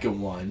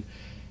second one,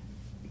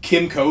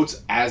 Kim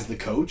Coates as the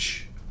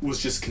coach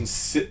was just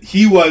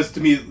he was to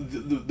me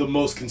the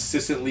most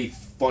consistently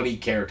funny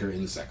character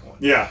in the second one.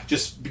 Yeah,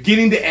 just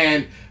beginning to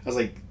end, I was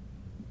like,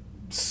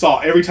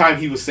 every time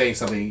he was saying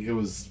something, it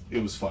was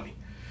funny.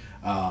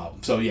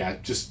 So yeah,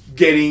 just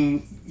you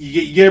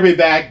get everybody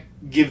back,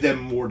 give them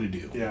more to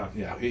do. Yeah,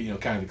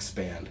 kind of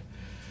expand.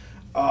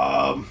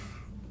 Also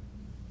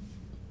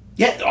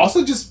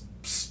just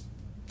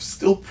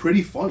still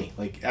pretty funny,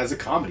 as a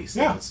comedy.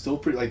 Yeah, it's still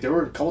pretty. There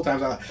were a couple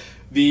times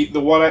the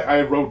one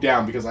I wrote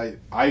down because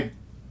I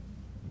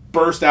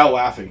burst out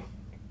laughing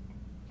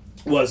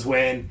was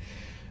when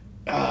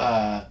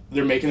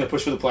they're making the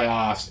push for the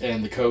playoffs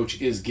and the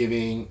coach is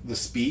giving the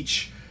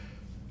speech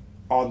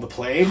on the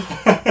plane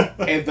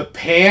and the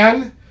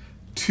pan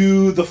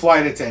to the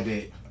flight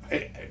attendant,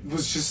 it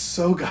was just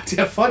so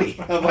goddamn funny.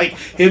 Of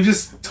him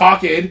just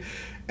talking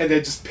and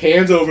then just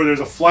pans over, there's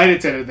a flight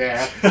attendant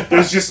there,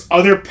 there's just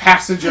other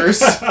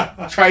passengers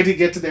trying to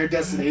get to their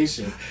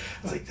destination.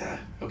 I was like,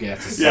 okay,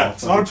 that's a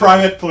it's on a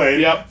private plane.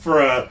 Yep.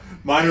 For a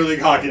minor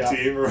league hockey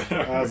team or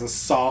whatever. That was a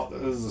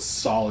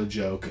solid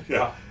joke.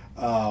 Yeah.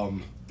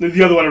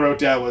 The other one I wrote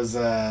down was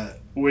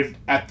when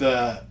at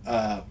the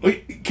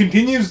it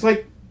continues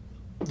the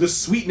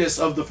sweetness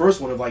of the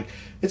first one of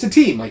it's a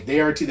team,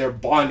 they're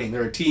bonding,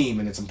 they're a team,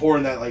 and it's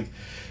important that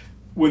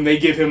when they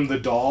give him the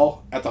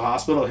doll at the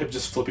hospital, him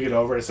just flipping it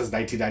over and it says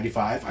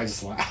 1995, I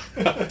just laugh.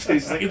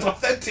 He's like, it's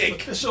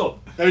authentic.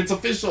 It's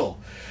official.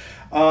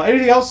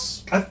 Anything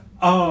else?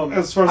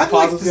 As far as I'd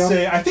like to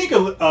say, I think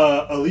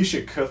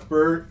Alicia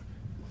Cuthbert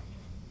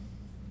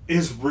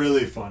is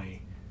really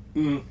funny.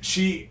 Mm.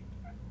 She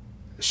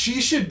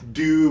should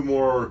do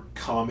more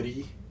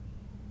comedy.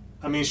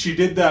 I mean, she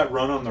did that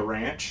run on the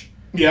ranch.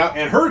 Yeah.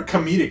 And her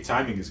comedic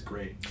timing is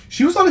great.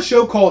 She was on a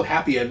show called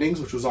Happy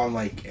Endings, which was on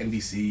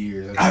NBC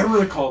or something. I don't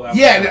recall that.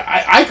 Yeah,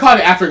 I caught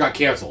it after it got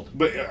canceled,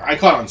 but I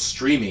caught it on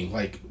streaming.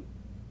 I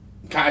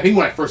think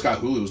when I first got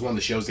Hulu, it was one of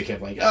the shows they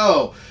kept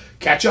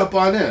catch up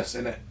on this.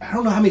 And I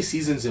don't know how many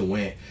seasons it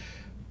went,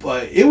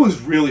 but it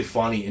was really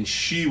funny, and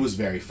she was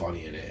very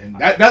funny in it. And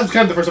that was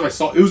kind of the first time I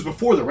saw it. It was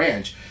before The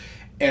Ranch.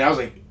 And I was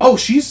like, oh,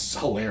 she's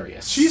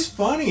hilarious. She's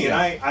funny, and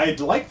I'd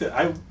like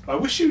that. I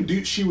wish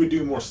she would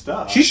do more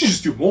stuff. She should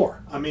just do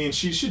more. I mean,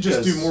 she should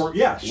just do more.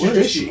 Yeah, she should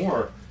just do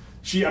more.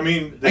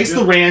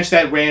 The Ranch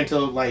that ran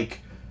to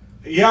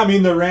Yeah, I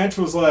mean, The Ranch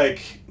was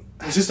it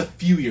was just a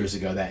few years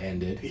ago that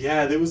ended.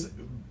 Yeah, it was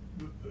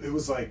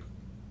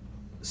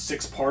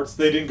 6 parts.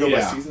 They didn't go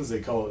by seasons. They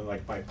call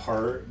it by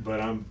part.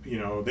 But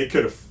they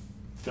could have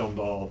filmed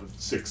all the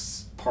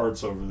 6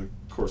 parts over the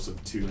course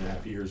of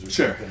 2.5 years or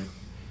something.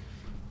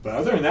 But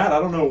other than that, I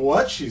don't know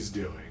what she's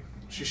doing.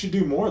 She should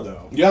do more,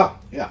 though. Yeah.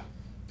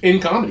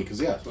 In comedy, because,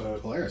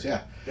 hilarious,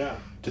 yeah. Yeah.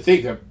 To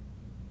think that,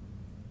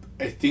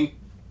 I think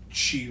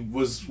she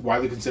was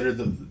widely considered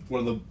one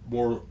of the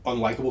more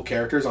unlikable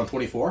characters on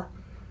 24.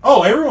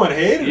 Oh, everyone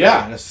hated her.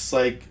 Yeah, and it's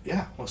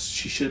just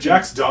she should have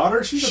Jack's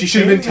daughter, she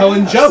should have been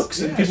telling jokes,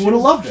 and people would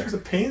have loved her. She was a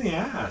pain in the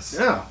ass.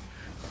 Yeah.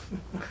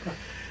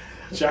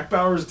 Jack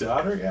Bauer's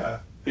daughter, yeah.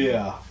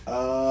 Yeah.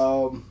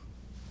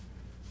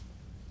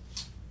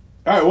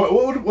 All right,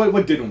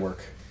 what didn't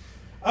work?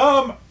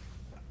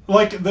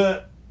 Like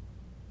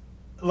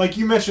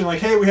you mentioned,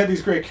 hey, we had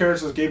these great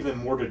characters, gave them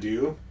more to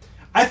do.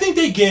 I think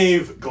they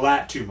gave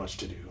Glatt too much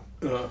to do,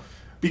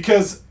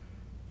 because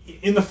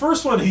in the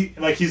first one,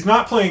 he's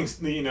not playing.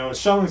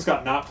 Sheldon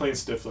Scott not playing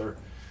Stifler,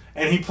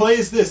 and he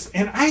plays this,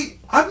 and I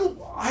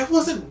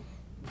wasn't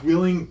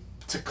willing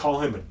to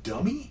call him a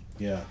dummy.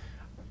 Yeah,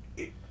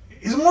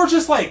 he's more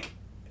just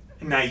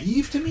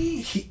naive to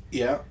me.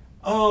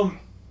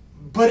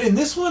 But in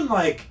this one,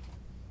 they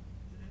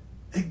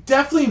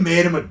definitely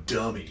made him a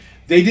dummy.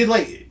 They did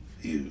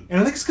And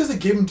I think it's because they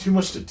gave him too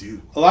much to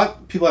do. A lot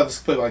of people have this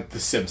complaint like The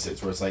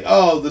Simpsons, where it's like,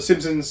 oh, The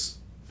Simpsons,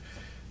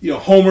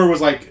 Homer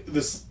was like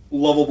this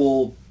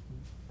lovable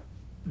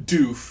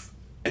doof,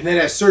 and then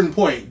at a certain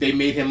point, they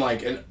made him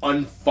like an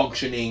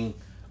unfunctioning,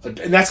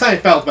 and that's how I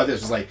felt about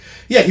this. It was like,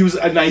 yeah, he was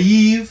a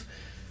naive,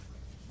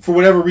 for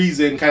whatever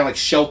reason, kind of like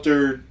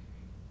sheltered,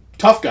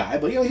 tough guy,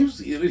 but he was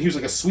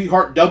like a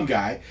sweetheart, dumb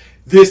guy.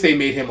 This, they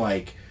made him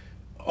like,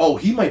 oh,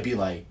 he might be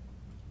like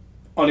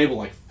unable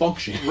to like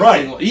function.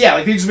 Right. Yeah,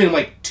 like they just made him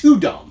like too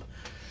dumb.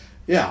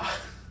 Yeah.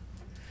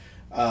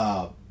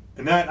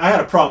 And that I had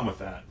a problem with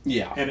that.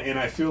 Yeah. And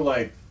I feel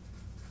like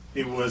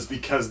it was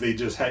because they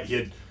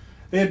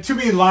had too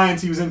many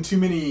lines, he was in too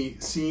many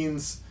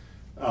scenes,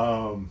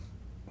 and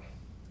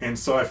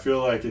so I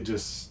feel like it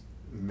just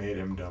made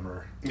him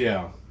dumber.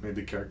 Yeah. Made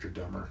the character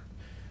dumber.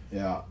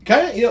 Yeah.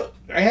 Kind of,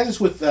 I had this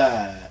with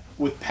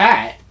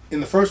Pat in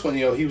the first one.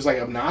 He was like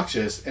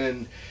obnoxious,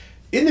 and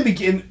in the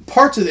beginning,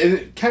 parts of it, and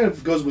it kind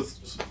of goes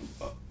with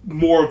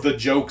more of the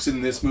jokes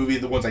in this movie,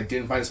 the ones I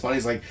didn't find as funny,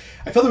 is like,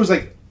 I felt there was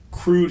like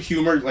crude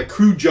humor, like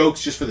crude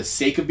jokes just for the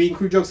sake of being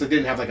crude jokes that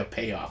didn't have like a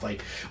payoff.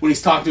 Like when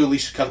he's talking to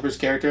Alicia Cuthbert's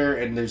character,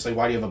 and there's like,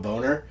 why do you have a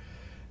boner?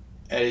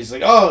 And he's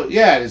like, oh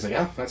yeah, and he's like,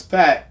 oh, that's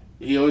Pat.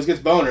 He always gets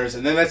boners,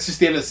 and then that's just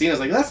the end of the scene. I was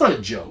like, that's not a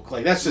joke.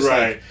 Like that's just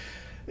right. Like,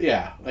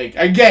 yeah, like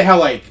I get how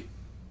like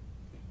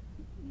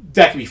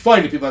that can be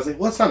funny to people. I was like,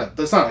 well,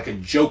 that's not like a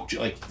joke.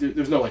 Like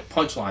there's no like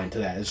punchline to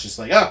that. It's just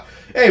like, oh,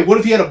 hey, what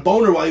if he had a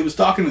boner while he was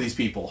talking to these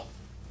people?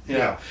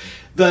 Yeah.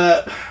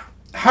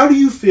 How do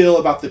you feel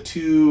about the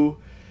two?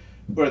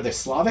 What are they,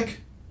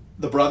 Slavic?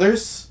 The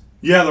brothers?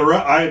 Yeah,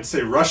 I'd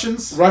say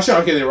Russians. Russia?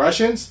 Okay, they're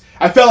Russians.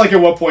 I felt like at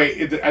one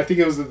point, I think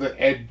it was the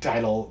end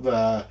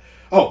title,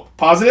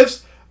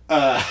 positives?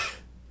 Gag,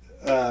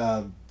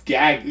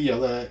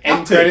 the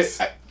end credit.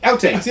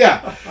 Outtakes,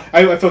 yeah.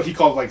 I feel like he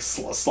called like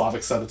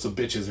Slavic sons of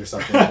bitches or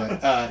something.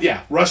 But,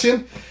 yeah,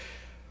 Russian.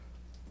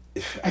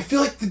 I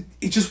feel like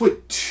it just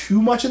went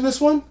too much in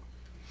this one.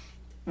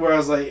 Where I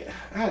was like,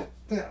 I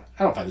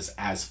don't find this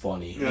as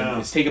funny. Yeah.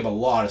 It's taken a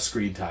lot of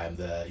screen time.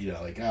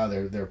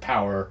 Their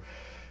power,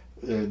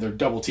 they're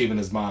double teaming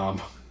his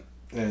mom,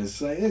 and it's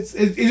like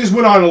it just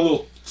went on a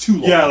little too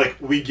long. Yeah, like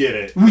we get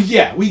it. We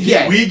get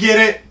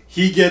it.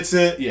 He gets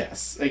it.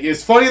 Yes, like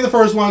it's funny in the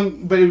first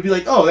one, but it would be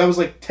like, oh, that was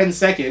like 10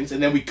 seconds,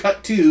 and then we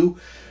cut to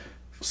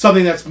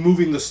something that's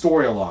moving the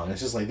story along. It's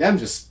just like them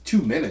just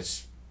 2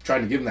 minutes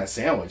trying to give him that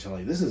sandwich. I'm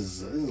like, this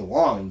is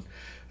long.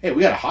 Hey,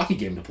 we got a hockey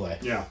game to play.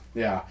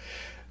 Yeah.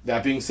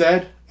 That being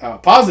said,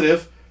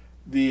 positive,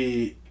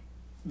 the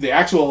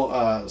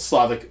actual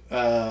Slavic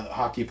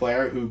hockey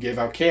player who gave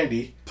out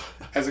candy,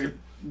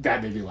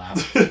 that made me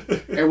laugh.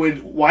 And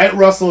when Wyatt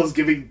Russell is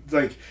giving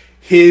like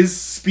his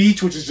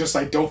speech, which is just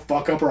like, don't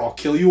fuck up or I'll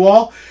kill you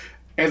all,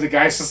 and the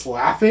guy's just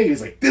laughing,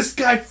 he's like, this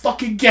guy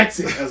fucking gets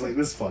it. I was like,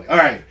 this is funny. All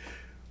right,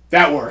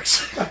 that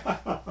works.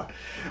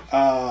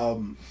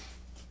 All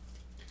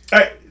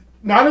right,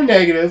 not a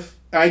negative.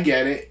 I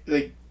get it.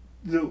 Like,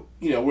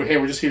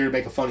 we're just here to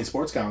make a funny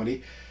sports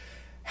comedy.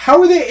 How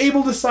were they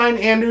able to sign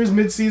Anders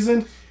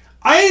mid-season?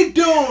 I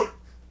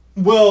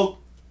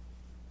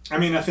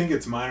think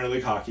it's minor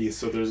league hockey,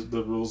 so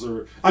the rules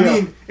are... I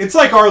mean, it's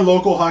like our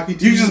local hockey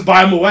team. You just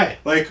buy them away.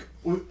 Like,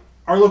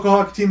 our local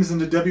hockey team is in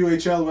the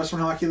WHL, the Western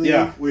Hockey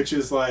League, which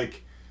is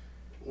like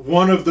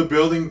one of the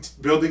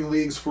building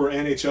leagues for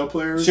NHL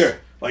players. Sure.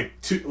 Like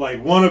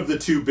one of the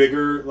two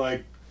bigger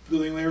like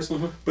building layers.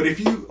 Mm-hmm. But if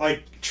you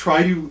like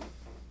try to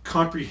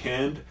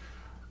comprehend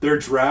their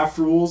draft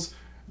rules,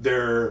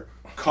 their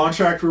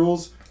contract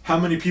rules, how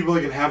many people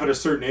they can have at a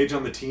certain age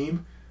on the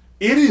team,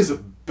 it is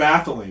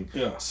baffling.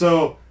 Yeah.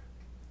 So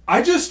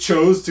I just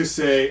chose to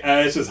say,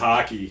 it's just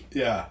hockey.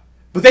 Yeah.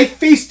 But they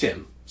faced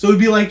him. So it would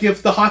be like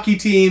if our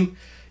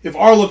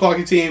local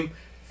hockey team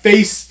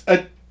faced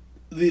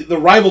the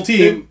rival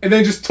team and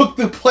then just took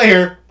the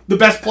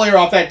best player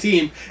off that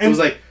team. And it was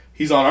like,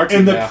 he's on our team.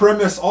 And the now.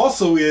 premise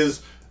also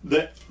is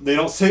that they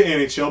don't say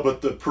NHL,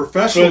 but the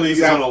professional league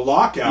is on a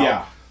lockout.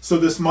 Yeah. So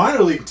this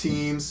minor league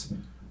teams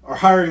are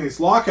hiring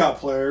these lockout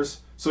players.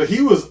 So he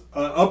was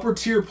an upper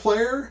tier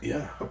player,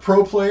 a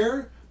pro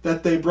player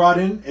that they brought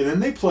in, and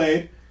then they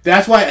played.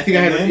 That's why I think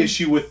I had an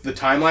issue with the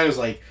timeline. It was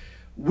like,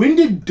 when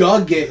did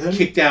Doug get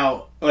kicked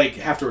out, like,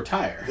 have to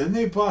retire? Then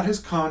they bought his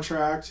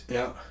contract.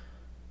 Yeah.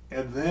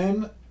 And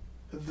then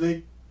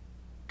they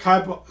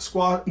cut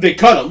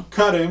him.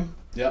 Cut him.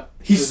 Yeah.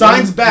 He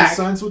signs back. He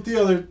signs with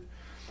the other.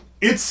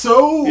 It's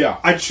so... Yeah.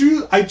 I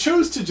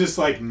chose to just,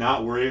 like,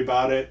 not worry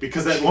about it,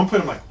 because at one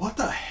point I'm like, what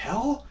the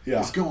hell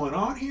is going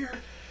on here?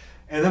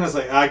 And then I was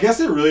like, I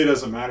guess it really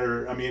doesn't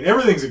matter. I mean,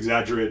 everything's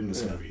exaggerated in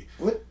this movie.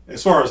 What?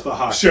 As far as the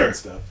hockey and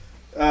stuff.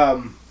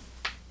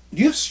 Do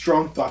you have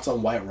strong thoughts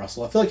on Wyatt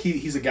Russell? I feel like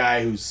he's a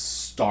guy whose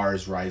star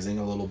is rising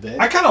a little bit.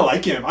 I kind of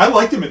like him. I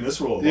liked him in this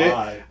role a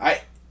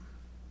lot.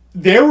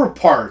 There were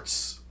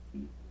parts,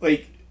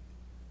 like,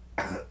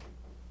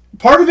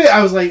 part of it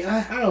I was like,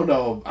 I don't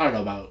know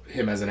about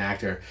him as an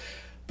actor.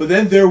 But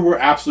then there were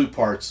absolute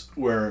parts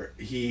where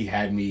he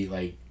had me,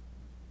 like,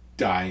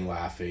 dying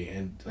laughing.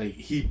 And, like,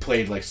 he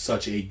played, like,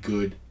 such a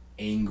good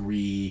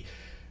angry,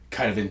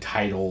 kind of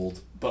entitled,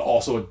 but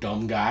also a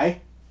dumb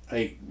guy.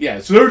 Like, yeah,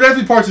 so there were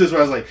definitely parts of this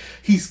where I was like,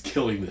 he's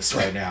killing this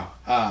right now.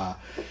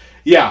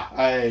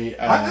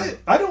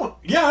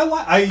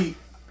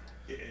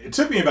 It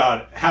took me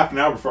about half an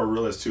hour before I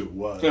realized who it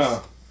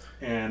was.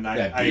 And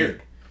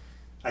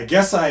I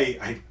guess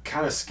I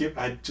kind of skipped.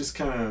 I just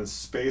kind of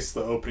spaced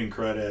the opening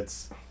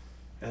credits,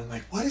 and I'm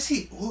like, "What is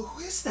he? Who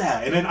is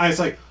that?" And then I was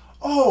like,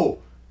 "Oh,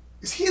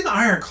 is he in the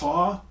Iron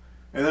Claw?"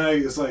 And then I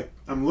was like,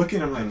 I'm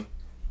looking. I'm like,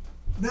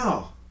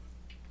 "No."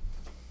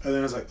 And then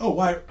I was like, "Oh,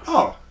 why?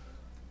 Oh,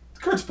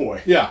 Kurt's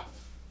boy. Yeah,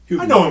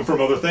 I know him from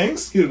other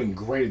things. He would have been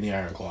great in the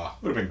Iron Claw.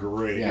 Would have been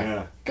great.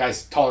 Yeah.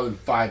 Guy's taller than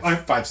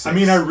 5'6". I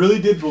mean, I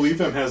really did believe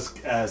him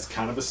as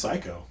kind of a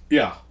psycho.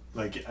 Yeah.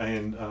 Like,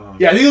 and I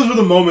think those were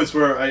the moments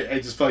where I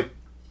just felt like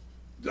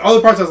the other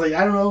parts I was like,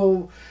 I don't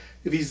know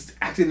if he's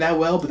acting that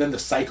well, but then the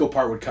psycho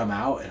part would come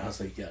out, and I was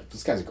like, yeah,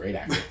 this guy's a great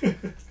actor.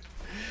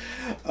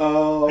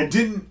 I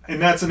didn't, and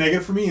that's a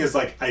negative for me, is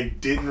like I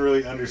didn't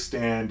really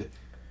understand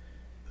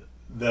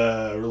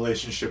the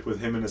relationship with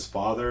him and his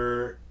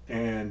father,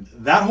 and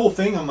that whole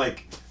thing. I'm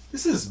like,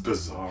 this is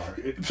bizarre.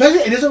 It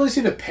doesn't really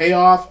seem to pay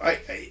off. I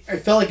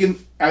felt like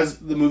as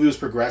the movie was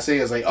progressing,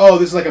 I was like, oh,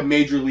 this is like a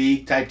major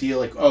league type deal.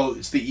 Like, oh,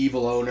 it's the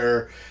evil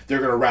owner. They're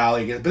going to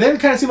rally against. But then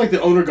it kind of seemed like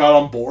the owner got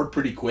on board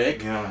pretty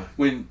quick. Yeah.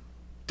 When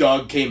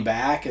Doug came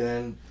back, and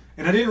then...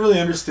 And I didn't really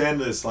understand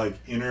this, like,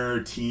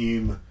 inner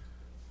team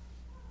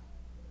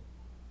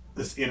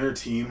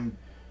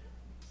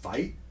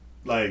fight.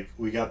 Like,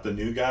 we got the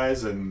new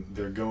guys, and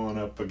they're going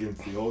up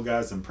against the old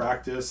guys in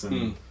practice,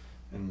 and...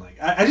 And like,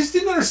 I just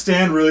didn't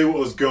understand really what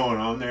was going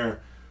on there.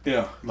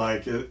 Yeah.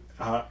 Like,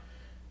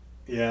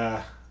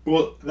 yeah.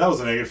 Well, that was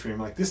a negative for him.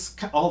 Like, this,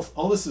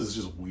 all this is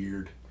just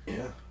weird.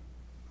 Yeah.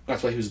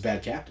 That's why he was a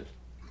bad captain.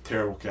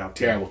 Terrible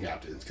captain. Terrible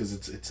captain. Because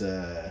it's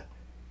a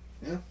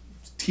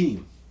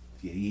team.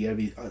 You gotta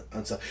be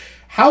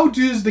How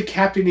does the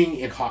captaining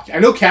in hockey? I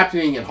know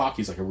captaining in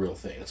hockey is like a real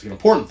thing. It's like an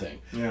important thing.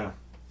 Yeah.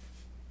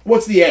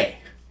 What's the A?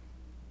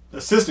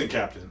 Assistant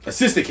captain.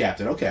 Assistant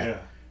captain. Okay. Yeah.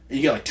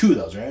 You get like 2 of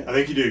those, right? I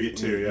think you do get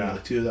 2, yeah. You get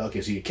like 2 of those.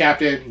 Okay, so you get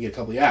captain, you get a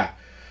couple,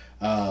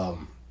 all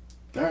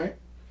right.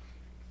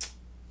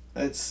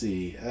 Let's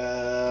see.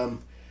 God,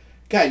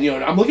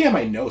 I'm looking at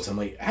my notes. I'm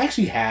like, I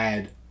actually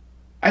had...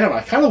 I don't know,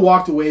 I kind of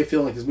walked away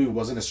feeling like this movie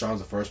wasn't as strong as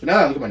the first, but now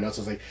that I look at my notes,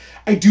 I was like,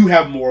 I do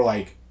have more,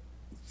 like,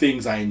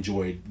 things I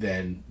enjoyed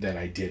than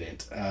I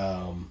didn't.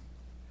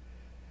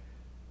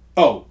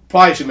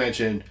 Probably should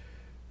mention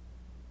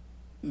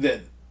that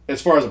as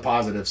far as a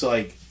positive, so,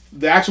 like,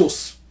 the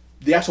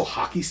actual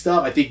hockey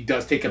stuff, I think,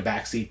 does take a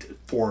backseat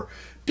for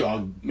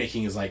Doug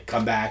making his like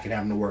comeback and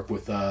having to work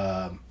with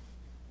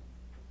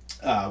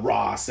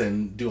Ross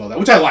and do all that,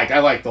 which I liked. I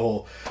liked the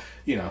whole,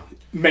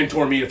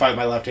 mentor me to fight with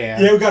my left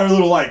hand. Yeah, we got our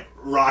little like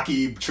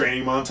Rocky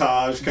training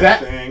montage kind of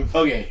thing.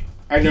 Okay,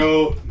 I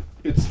know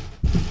it's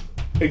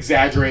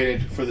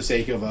exaggerated for the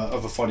sake of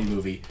a funny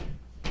movie.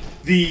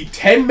 The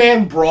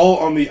 10-man brawl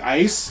on the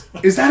ice,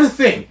 is that a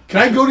thing?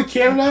 Can I go to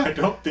Canada? I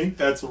don't think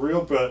that's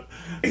real, but...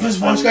 And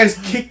just watch guys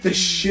kick the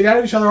shit out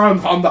of each other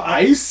on the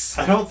ice?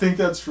 I don't think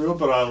that's real,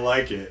 but I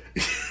like it.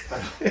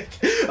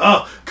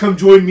 Come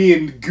join me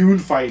in Goon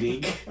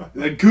fighting.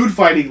 The Goon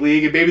fighting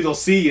league, and maybe they'll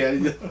see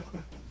you.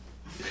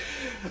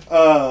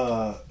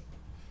 But,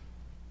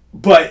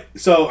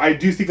 so I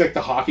do think like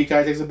the hockey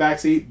guy takes a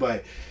backseat,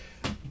 but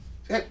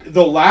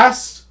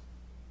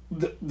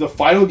the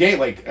final game,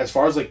 like as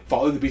far as like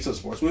following the beats of the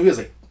sports movie, is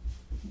like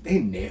they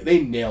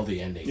nailed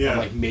the ending. Yeah. Of,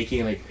 like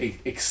making like a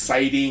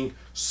exciting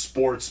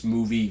sports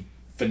movie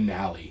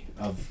finale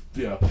of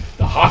the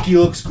hockey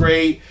looks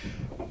great,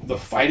 the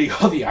fighting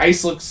on the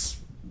ice looks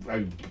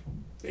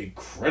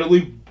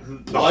incredibly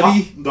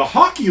bloody. The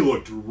hockey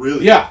looked really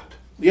good.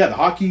 Yeah, the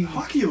hockey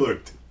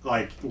looked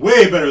like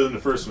way better than the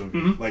first movie.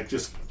 Mm-hmm. Like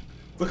just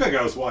looked like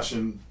I was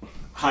watching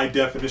high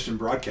definition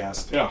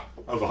broadcast of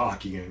a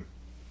hockey game.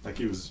 Like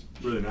it was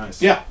really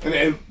nice. Yeah,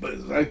 but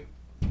like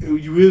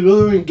you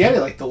really didn't get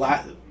it. Like the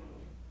last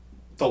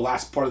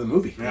part of the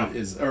movie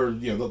is, or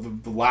the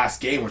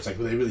last game where it's like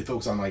they really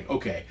focus on like,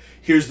 okay,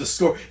 here's the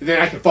score, and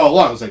then I can follow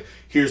along. It's like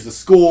here's the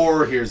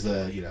score, here's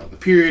the the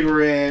period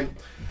we're in.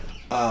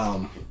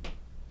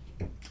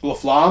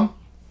 LaFlamme,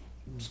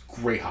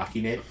 great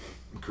hockey name.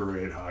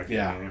 Great hockey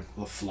name.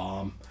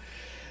 LaFlamme.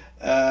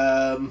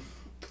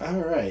 All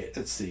right,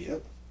 let's see.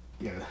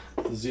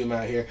 Zoom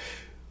out here.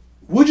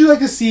 Would you like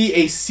to see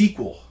a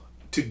sequel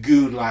to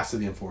Goon: Last of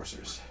the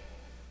Enforcers?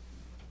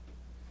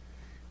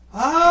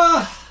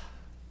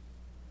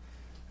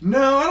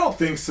 No, I don't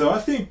think so. I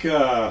think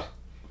I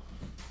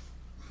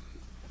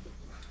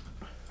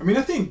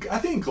think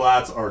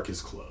Glatt's arc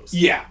is closed.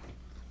 Yeah.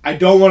 I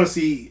don't want to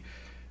see...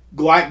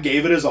 Glatt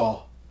gave it his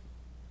all.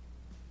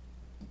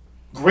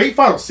 Great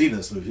final scene in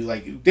this movie.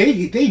 Like,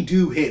 they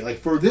do hit. Like,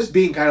 for this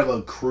being kind of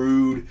a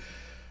crude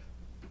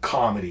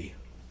comedy,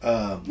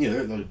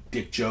 they're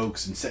dick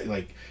jokes and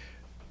like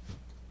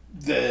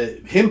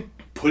him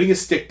putting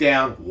his stick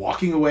down,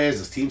 walking away as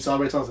his team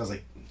celebrates. I was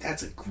like,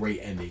 that's a great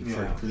ending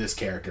for this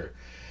character.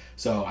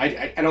 So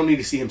I don't need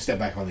to see him step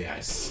back on the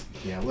ice.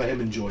 Let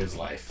him enjoy his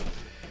life.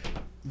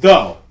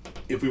 Though,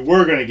 if we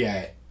were going to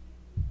get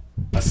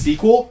a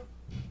sequel,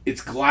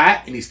 it's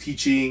Glatt, and he's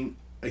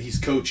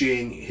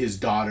coaching his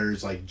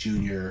daughter's like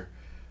junior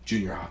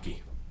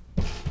hockey.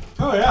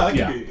 Oh yeah, that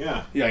could be,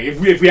 yeah. Yeah,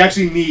 if we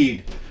actually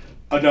need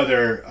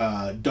another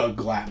Doug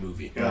Glatt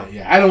movie.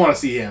 Yeah. I don't want to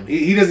see him.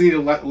 He doesn't need to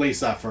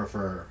lace up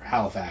for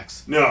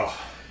Halifax. No.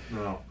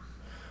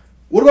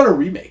 What about a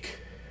remake?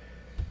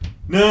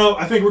 No,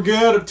 I think we're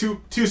good.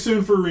 Too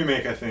soon for a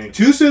remake, I think.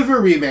 Too soon for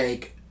a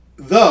remake,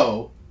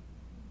 though.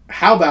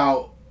 How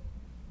about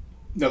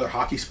another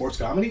hockey sports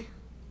comedy?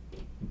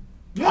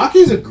 Yeah. Hockey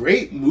is a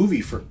great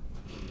movie for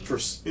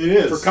it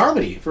is. For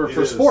comedy,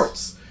 for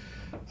sports.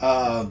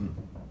 And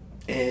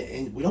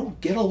we don't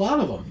get a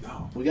lot of them.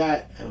 No. We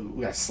got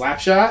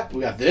Slapshot.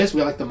 We got this. We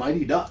got like the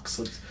Mighty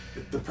Ducks.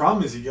 The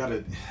problem is you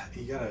gotta.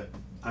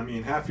 I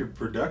mean, half your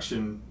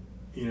production,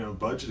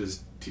 budget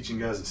is teaching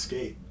guys to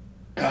skate.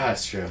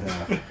 That's true.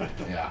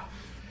 Yeah.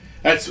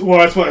 That's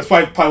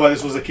probably why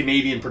this was a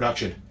Canadian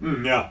production.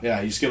 Yeah.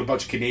 Yeah. You just get a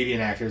bunch of Canadian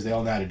actors. They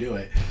all know how to do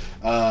it.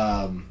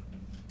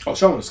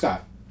 Sean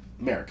Scott,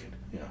 American.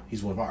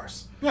 He's one of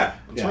ours. Yeah,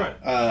 that's right.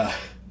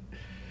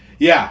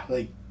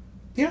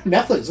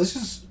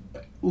 Netflix.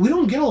 We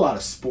don't get a lot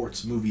of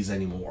sports movies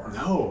anymore.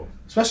 No.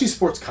 Especially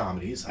sports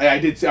comedies. I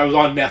was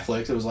on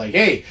Netflix. It was like,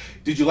 hey,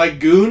 did you like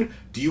Goon?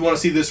 Do you want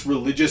to see this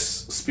religious,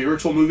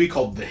 spiritual movie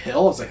called The Hill?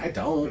 I was like, I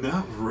don't.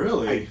 Not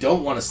really. I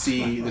don't want to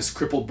see this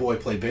crippled boy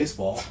play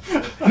baseball.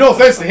 No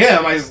offense to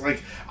him. I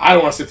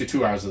don't want to sit through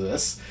 2 hours of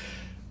this.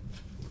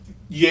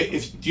 Do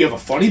you have a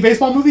funny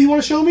baseball movie you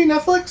want to show me,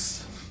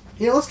 Netflix?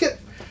 Let's get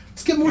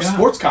more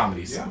sports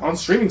comedies on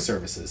streaming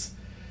services.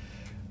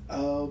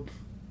 All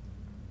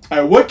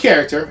right, what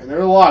character, and there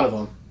are a lot of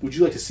them, would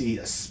you like to see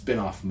a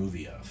spin-off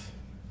movie of?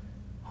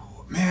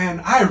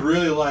 Man, I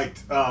really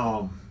liked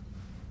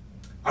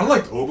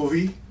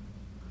Ogilvy.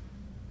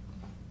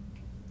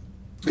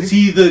 Is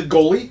he the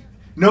goalie?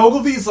 No,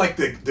 Ogilvy's like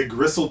the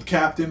gristled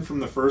captain from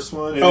the first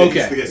one. And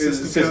Okay. He's the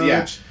assistant coach.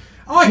 Yeah.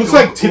 I Looks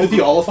like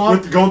Timothy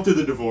Oliphant. Going through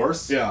the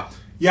divorce. Yeah.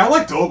 Yeah, I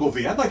liked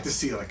Ogilvy. I'd like to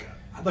see a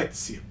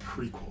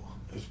prequel.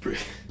 It was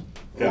pretty...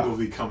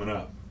 Ogilvy coming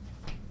up.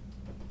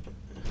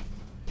 I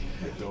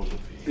liked Ogilvy.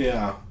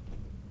 Yeah.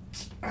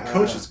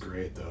 Coach is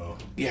great though.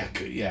 Yeah,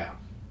 good. Yeah.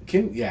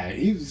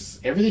 He was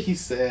everything he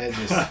said.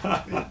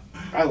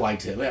 I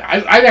liked him.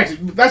 I'd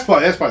actually. That's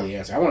probably the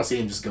answer. I want to see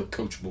him just go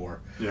coach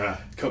more. Yeah.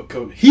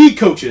 He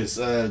coaches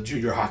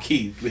junior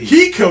hockey league.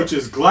 He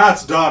coaches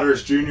Glatt's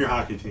daughter's junior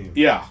hockey team.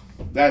 Yeah,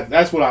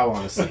 that's what I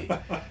want to see.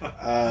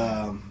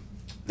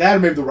 That or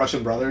maybe the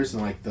Russian brothers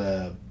and like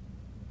the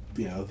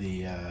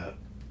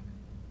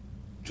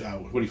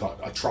what do you call it?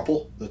 A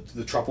trouble,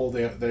 the trouble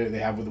they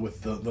have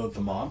with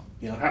the mom.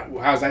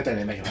 How's that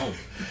dynamic at home?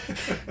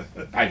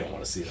 I don't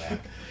want to see that.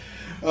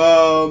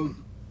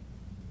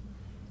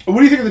 What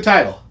do you think of the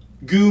title?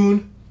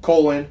 Goon,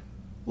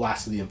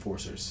 Last of the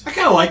Enforcers. I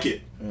kind of like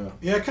it.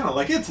 Yeah, I kind of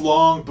like it. It's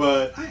long,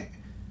 but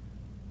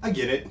I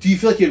get it. Do you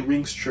feel like it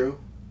rings true?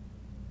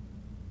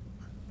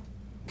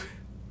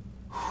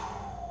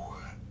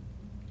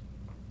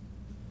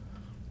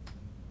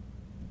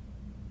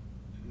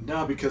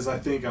 No, because I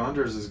think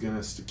Anders is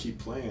going to keep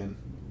playing.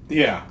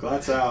 Yeah.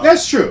 Glatt's out.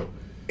 That's true.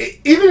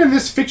 Even in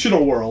this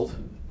fictional world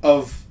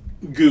of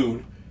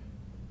Goon,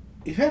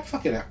 he had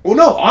fucking... Well,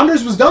 no,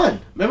 Anders was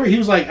done. Remember, he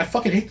was like, I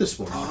fucking hate this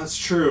sport. Oh, that's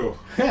true.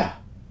 Yeah.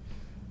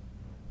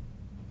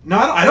 No,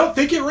 I don't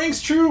think it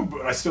rings true,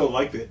 but I still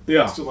liked it.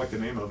 Yeah. I still like the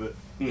name of it.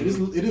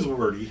 Mm-hmm. It is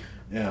wordy.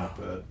 Yeah.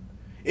 But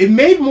it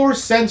made more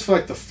sense for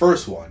like the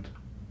first one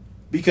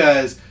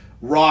because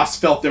Ross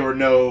felt there were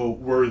no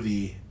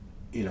worthy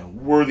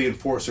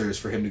enforcers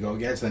for him to go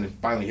against. And then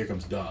finally here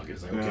comes Doug.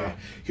 It's like, okay,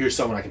 here's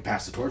someone I can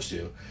pass the torch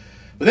to.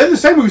 But then the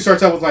second movie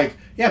starts out with like,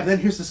 yeah, but then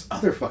here's this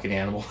other fucking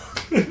animal.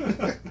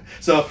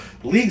 So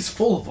the league's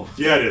full of them.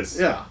 Yeah, it is.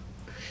 Yeah.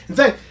 In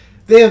fact,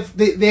 they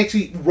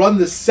actually run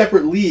this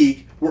separate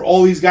league where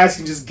all these guys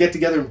can just get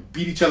together and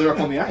beat each other up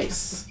on the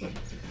ice.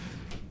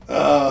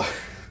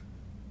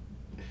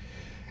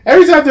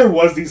 Every time there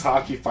was these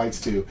hockey fights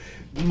too,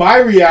 my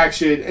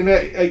reaction, and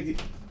I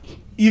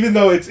even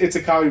though it's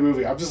a comedy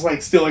movie, I'm just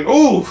like still like,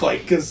 oh,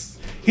 like, because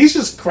he's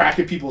just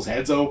cracking people's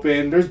heads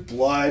open. There's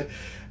blood.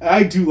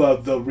 I do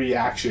love the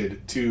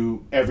reaction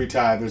to every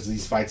time there's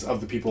these fights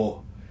of the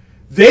people.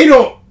 They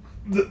don't.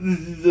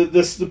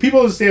 The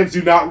people in the stands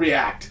do not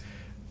react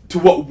to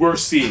what we're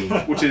seeing,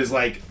 which is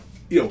like,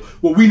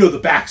 well, we know the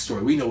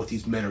backstory. We know what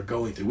these men are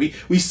going through.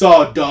 We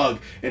saw Doug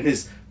and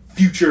his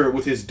future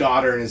with his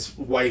daughter and his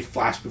wife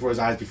flash before his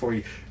eyes before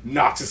he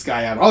knocks this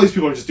guy out. All these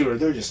people are just doing it.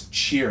 They're just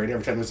cheering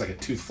every time there's like a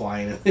tooth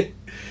flying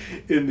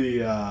in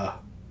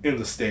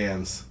the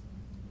stands.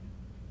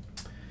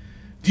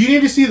 Do you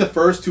need to see the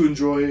first to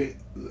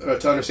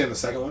understand the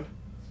second one?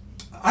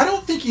 I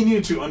don't think you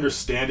needed to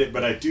understand it,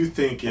 but I do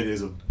think it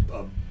is a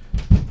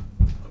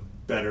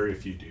better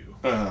if you do.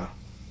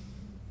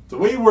 The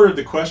way you worded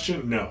the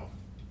question, no.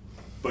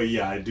 But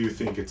yeah, I do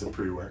think it's a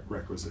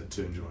prerequisite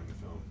to enjoying the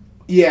film.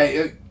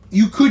 Yeah,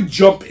 you could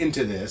jump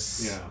into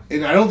this, Yeah.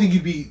 and I don't think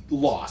you'd be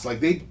lost. Like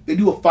they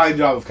do a fine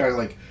job of kind of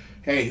like,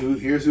 hey,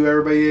 here's who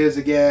everybody is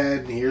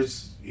again.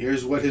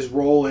 Here's what his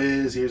role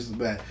is. Here's the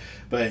bad,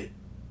 but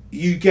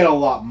you get a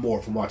lot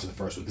more from watching the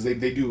first one because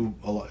they do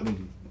a lot. I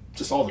mean,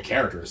 just all the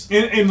characters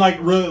and like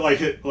really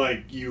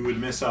like you would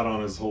miss out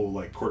on his whole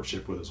like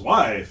courtship with his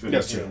wife and,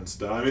 That's true. and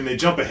stuff. I mean, they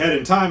jump ahead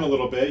in time a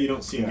little bit. You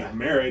don't see him Yeah. getting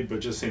married,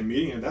 but just him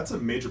meeting him. That's a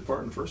major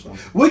part in the first one.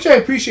 which I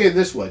appreciate in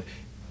this one.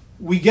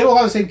 We get a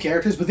lot of the same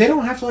characters, but they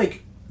don't have to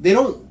they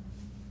don't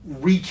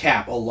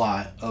recap a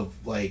lot of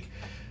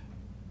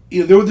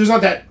there's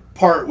not that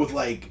part with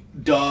like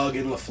Doug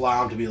and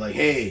LaFlamme to be like,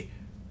 hey,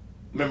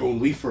 remember when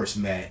we first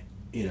met?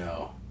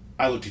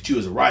 I looked at you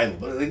as a rival,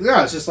 but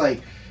no, it's just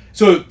like,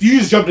 so if you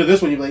just jump into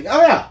this one, you're like,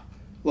 oh yeah,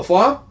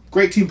 LaFlamme,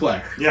 great team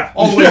player, Yeah.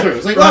 all the way through.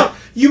 It's like, Right. well,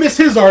 you missed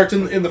his art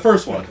in the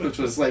first one, which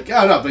was like,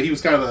 oh no, but he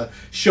was kind of a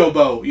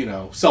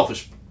showboat,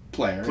 selfish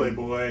player,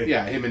 Playboy.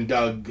 Yeah, him and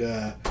Doug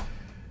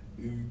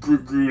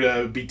grew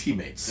to be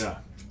teammates.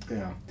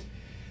 Yeah.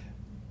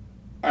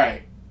 All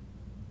right,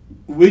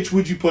 which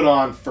would you put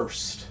on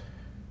first?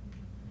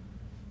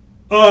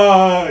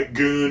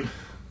 Goon,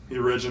 the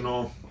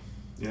original.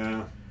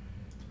 Yeah.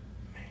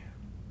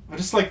 I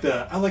just like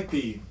the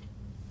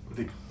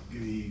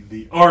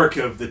arc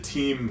of the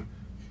team,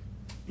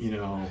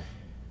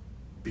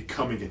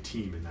 becoming a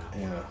team in that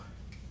one. Yeah,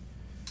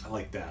 I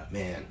like that.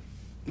 man.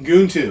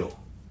 Goon 2.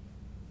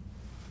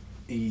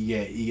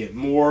 You get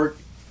more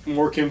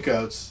Kim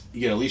Coates. You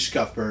get Alicia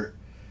Cuthbert.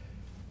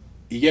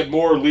 You get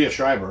more Leah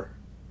Schreiber.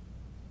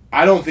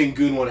 I don't think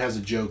Goon 1 has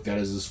a joke that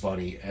is as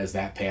funny as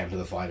that Pam to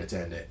the flight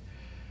attendant.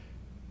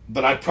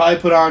 But I'd probably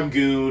put on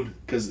Goon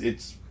because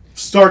it's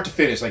start to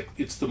finish,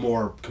 it's the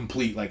more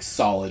complete,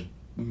 solid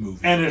movie.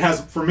 And it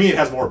has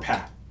more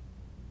Pat.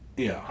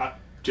 Yeah.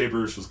 Jay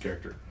Baruch's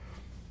character.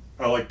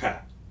 I like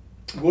Pat.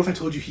 What if I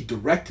told you he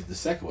directed the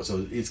second one?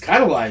 So it's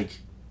kind of like,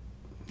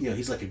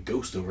 he's like a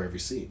ghost over every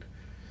scene.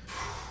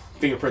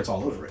 Fingerprints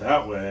all over it.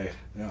 That way.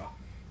 Yeah.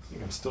 I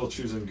think I'm still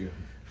choosing Goon.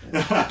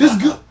 This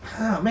Goon.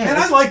 Oh, man. And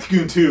I liked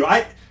Goon 2.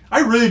 I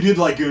really did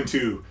like Goon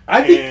 2.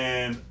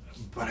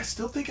 But I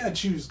still think I'd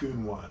choose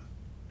Goon 1.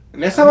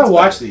 Next time I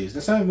watch these,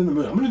 next time I'm in the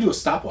mood, I'm going to do a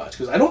stopwatch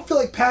because I don't feel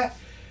like Pat.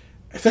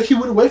 I feel like he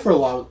went away for a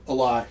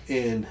lot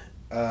in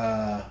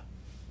the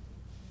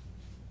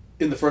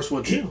first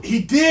one too. He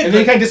did, and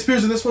then he kind of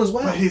disappears in this one as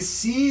well. But his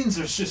scenes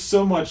are just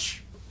so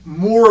much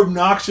more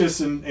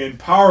obnoxious and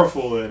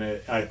powerful in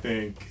it, I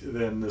think,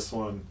 than this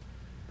one.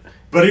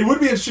 But it would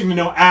be interesting to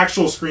know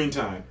actual screen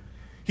time.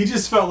 He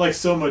just felt like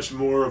so much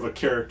more of a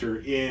character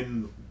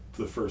in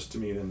the first to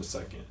me than the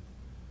second.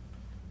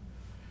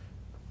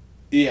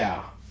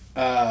 Yeah.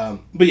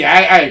 But yeah,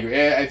 I agree.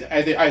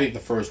 I think the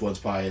first one's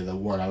probably the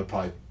one I would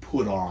probably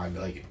put on,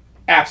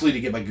 absolutely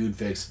to get my Goon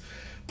fix.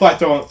 Probably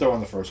throw on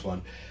the first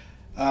one.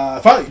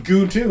 Finally,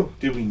 Goon 2.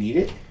 Did we need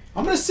it?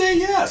 I'm going to say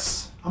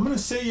yes.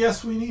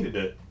 We needed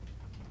it.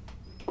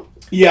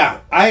 Yeah,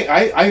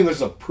 I think this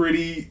is a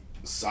pretty...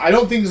 I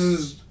don't think this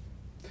is...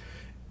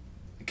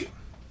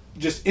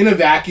 Just in a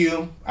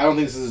vacuum, I don't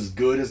think this is as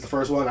good as the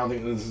first one. I don't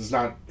think this is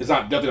not... It's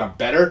not definitely not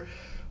better,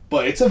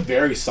 but it's a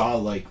very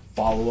solid,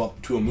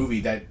 follow-up to a movie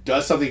that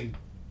does something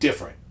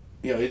different.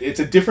 It's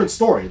a different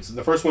story.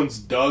 The first one's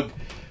Doug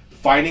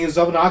finding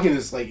himself in hockey, and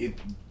it's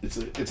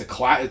a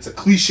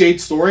cliched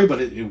story, but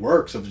it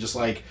works. Of just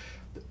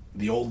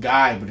the old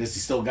guy, but does he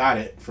still got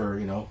it for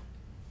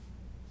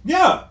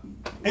Yeah,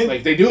 and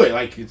they do it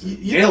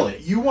nail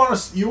it. You want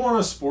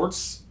a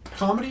sports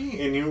comedy,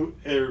 and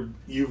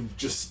you've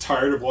just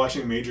tired of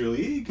watching Major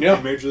League,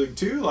 and Major League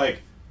 2,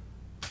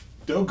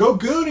 don't go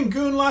Goon and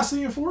Goon Last of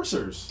the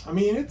Enforcers. I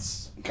mean,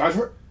 it's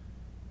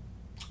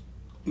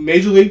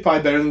Major League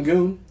probably better than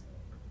Goon.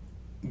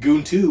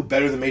 Goon 2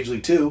 better than Major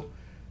League 2.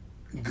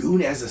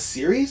 Goon as a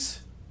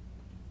series,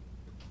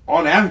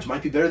 on average,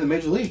 might be better than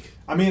Major League.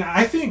 I mean,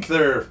 I think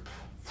they're...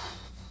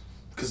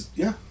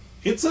 Yeah.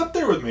 It's up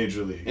there with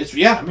Major League.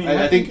 I mean,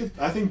 I think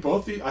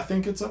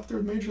it's up there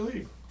with Major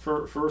League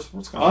for a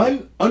sports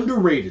comedy.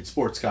 Underrated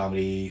sports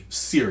comedy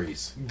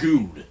series,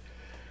 Goon.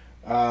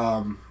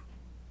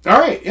 All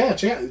right, yeah,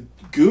 check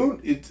out Goon.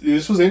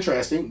 This was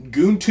interesting.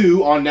 Goon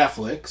 2 on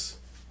Netflix.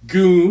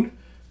 Goon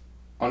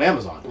on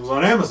Amazon. It was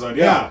on Amazon,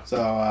 yeah.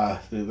 So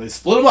they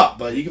split them up,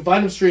 but you can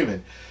find them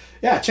streaming.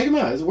 Yeah, check them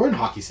out. We're in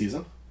hockey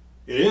season.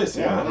 It is,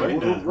 yeah. We're in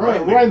the midst. Right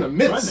in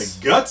the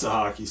guts of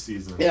hockey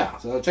season. Yeah,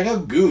 so check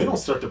out Goon. They don't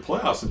start the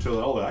playoffs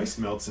until all the ice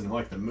melts in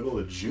the middle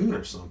of June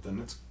or something.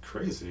 It's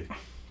crazy.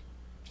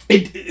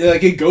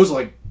 It goes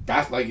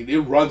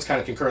it runs kind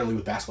of concurrently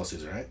with basketball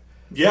season, right?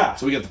 Yeah.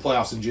 So we get the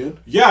playoffs in June?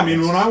 Yeah, I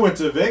mean, when I went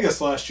to Vegas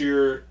last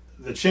year,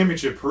 the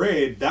championship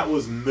parade, that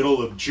was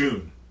middle of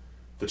June.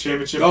 The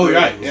championship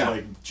parade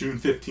was June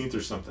 15th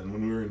or something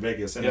when we were in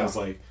Vegas. And it was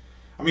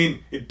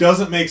it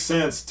doesn't make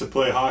sense to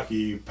play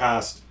hockey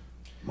past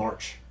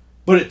March.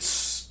 But it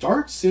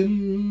starts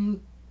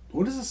in...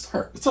 When does it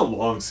start? It's a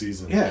long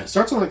season. Yeah, it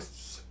starts in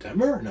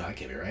September? No, that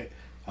can't be right.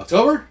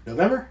 October?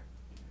 November?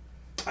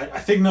 I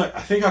think not.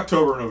 I think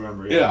October,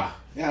 November. Yeah,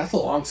 that's a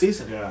long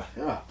season. Yeah.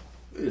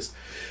 It is.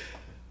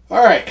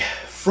 All right,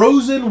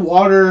 Frozen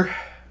Water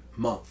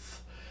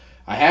Month.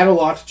 I had a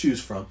lot to choose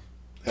from.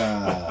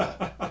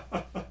 I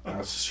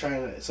was just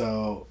trying to.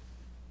 So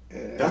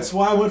That's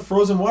why I went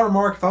frozen water,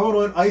 Mark. If I would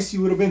have went ice,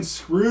 you would have been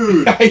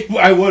screwed.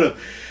 I would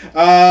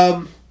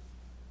have.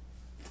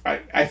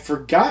 I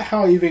forgot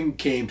how I even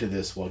came to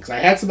this one because I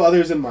had some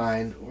others in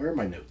mind. Where are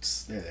my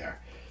notes? There they are.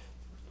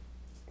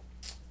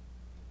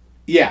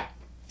 Yeah.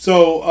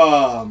 So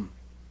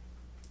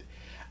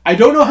I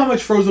don't know how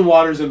much frozen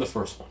water is in the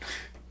first one,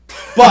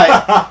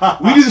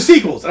 but we do the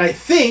sequels, and I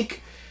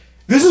think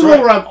this is one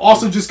where I'm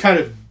also just kind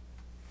of.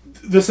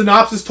 The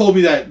synopsis told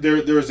me that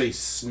there's a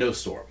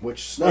snowstorm,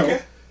 which snow,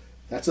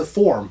 that's a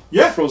form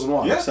of frozen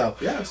water. So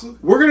absolutely.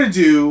 We're going to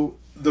do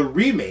the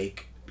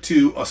remake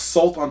to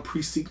Assault on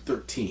Precinct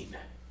 13.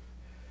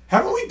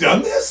 Haven't we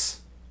done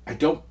this? I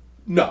don't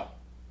know.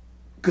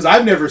 Because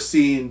I've never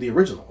seen the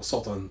original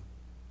Assault on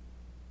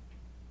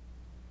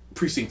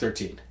Precinct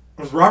 13.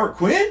 Was Robert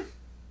Quinn?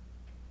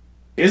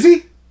 Is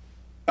he?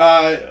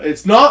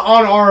 It's not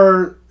on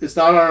our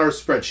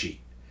spreadsheet.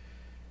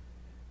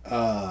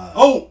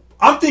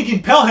 I'm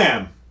thinking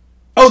Pelham.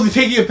 Oh, the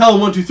Taking of Pelham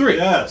 1, 2, 3.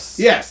 Yes.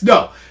 Yes.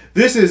 No.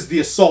 This is the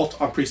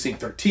Assault on Precinct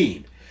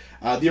 13.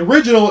 The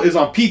original is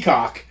on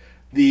Peacock.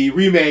 The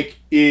remake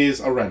is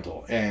a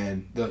rental.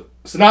 And the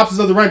synopsis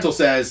of the rental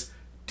says,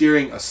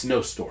 during a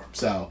snowstorm.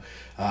 So,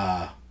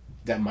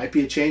 that might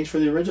be a change for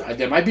the original.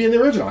 That might be in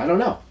the original. I don't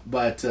know.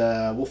 But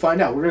we'll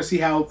find out. We're going to see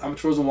how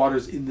much frozen water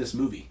is in this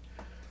movie.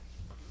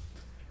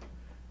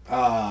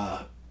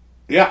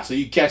 Yeah, so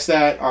you catch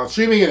that on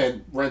streaming and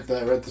then rent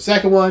the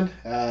second one.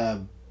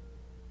 And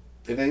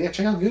then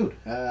check out Goon.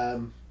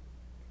 Man,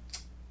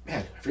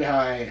 I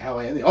forget how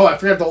I ended. Oh, I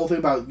forgot the whole thing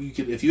about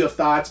if you have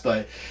thoughts,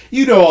 but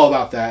you know all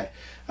about that.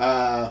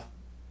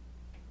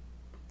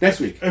 Next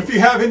week. If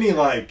you have any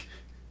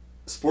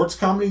sports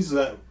comedies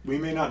that we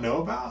may not know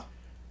about,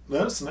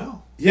 let us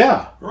know.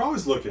 Yeah, we're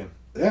always looking.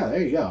 Yeah,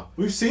 there you go.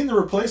 We've seen the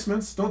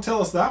replacements. Don't tell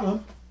us that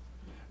one.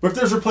 But if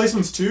there's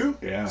replacements too,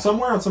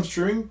 somewhere on some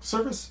streaming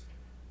service,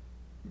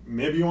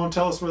 maybe you want to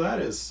tell us where that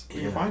is.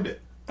 We can find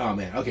it. Oh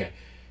man, okay.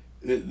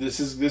 This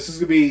is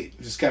gonna be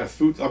just kind of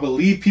food. I'm gonna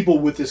leave people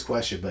with this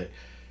question, but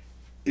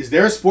is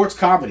there a sports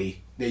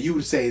comedy that you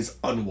would say is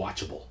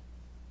unwatchable?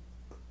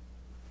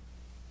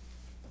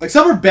 Like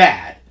some are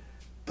bad,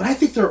 but I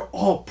think they're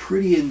all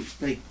pretty. At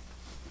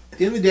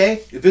the end of the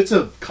day, if it's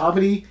a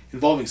comedy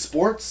involving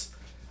sports,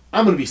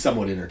 I'm gonna be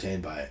somewhat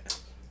entertained by it.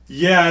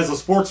 Yeah, as a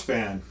sports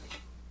fan.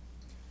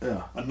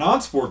 Yeah. A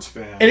non-sports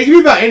fan. And it can be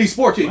about any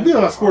sport too. It can be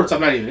about sports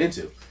I'm not even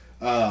into.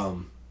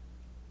 I'm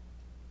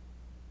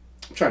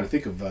trying to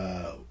think of.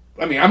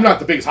 I mean, I'm not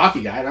the biggest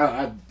hockey guy.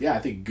 And I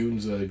think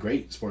Goon's a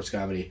great sports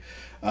comedy.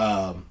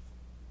 I'm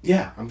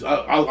trying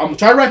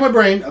to rack my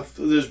brain.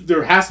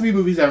 There has to be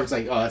movies that it's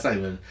like, oh, that's not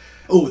even.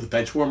 Oh, the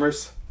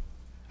Benchwarmers.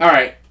 All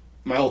right,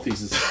 my whole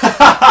thesis.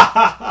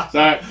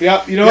 Sorry.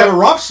 Yep. You know what? But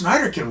Rob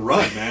Schneider can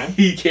run, man.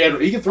 He can throw.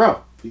 He can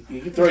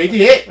throw. He can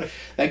hit.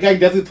 That guy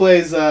definitely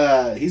plays.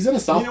 He's in a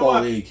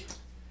softball league.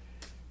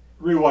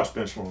 Rewatch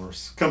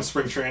Benchwarmers. Come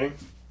spring training.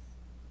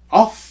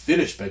 I'll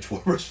finish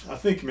Benchwarmers. I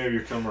think maybe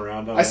you'll come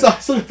around on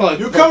it.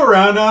 You'll come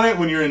around on it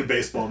when you're in a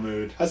baseball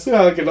mood. I still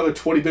got another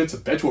 20 minutes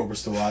of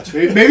Benchwarmers to watch.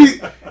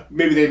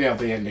 Maybe they nailed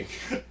the ending.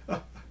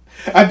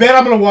 I bet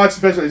I'm gonna watch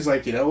the Benchwarmers. He's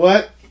like, you know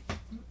what?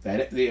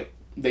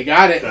 They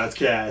got it. That's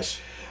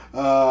cash.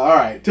 All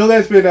right. Till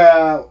then, it's been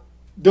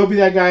Don't Be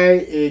That Guy,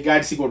 a Guide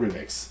to Sequel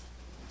Remakes.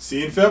 See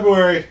you in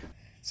February.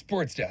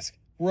 Sports Desk.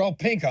 We're all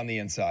pink on the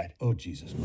inside. Oh, Jesus.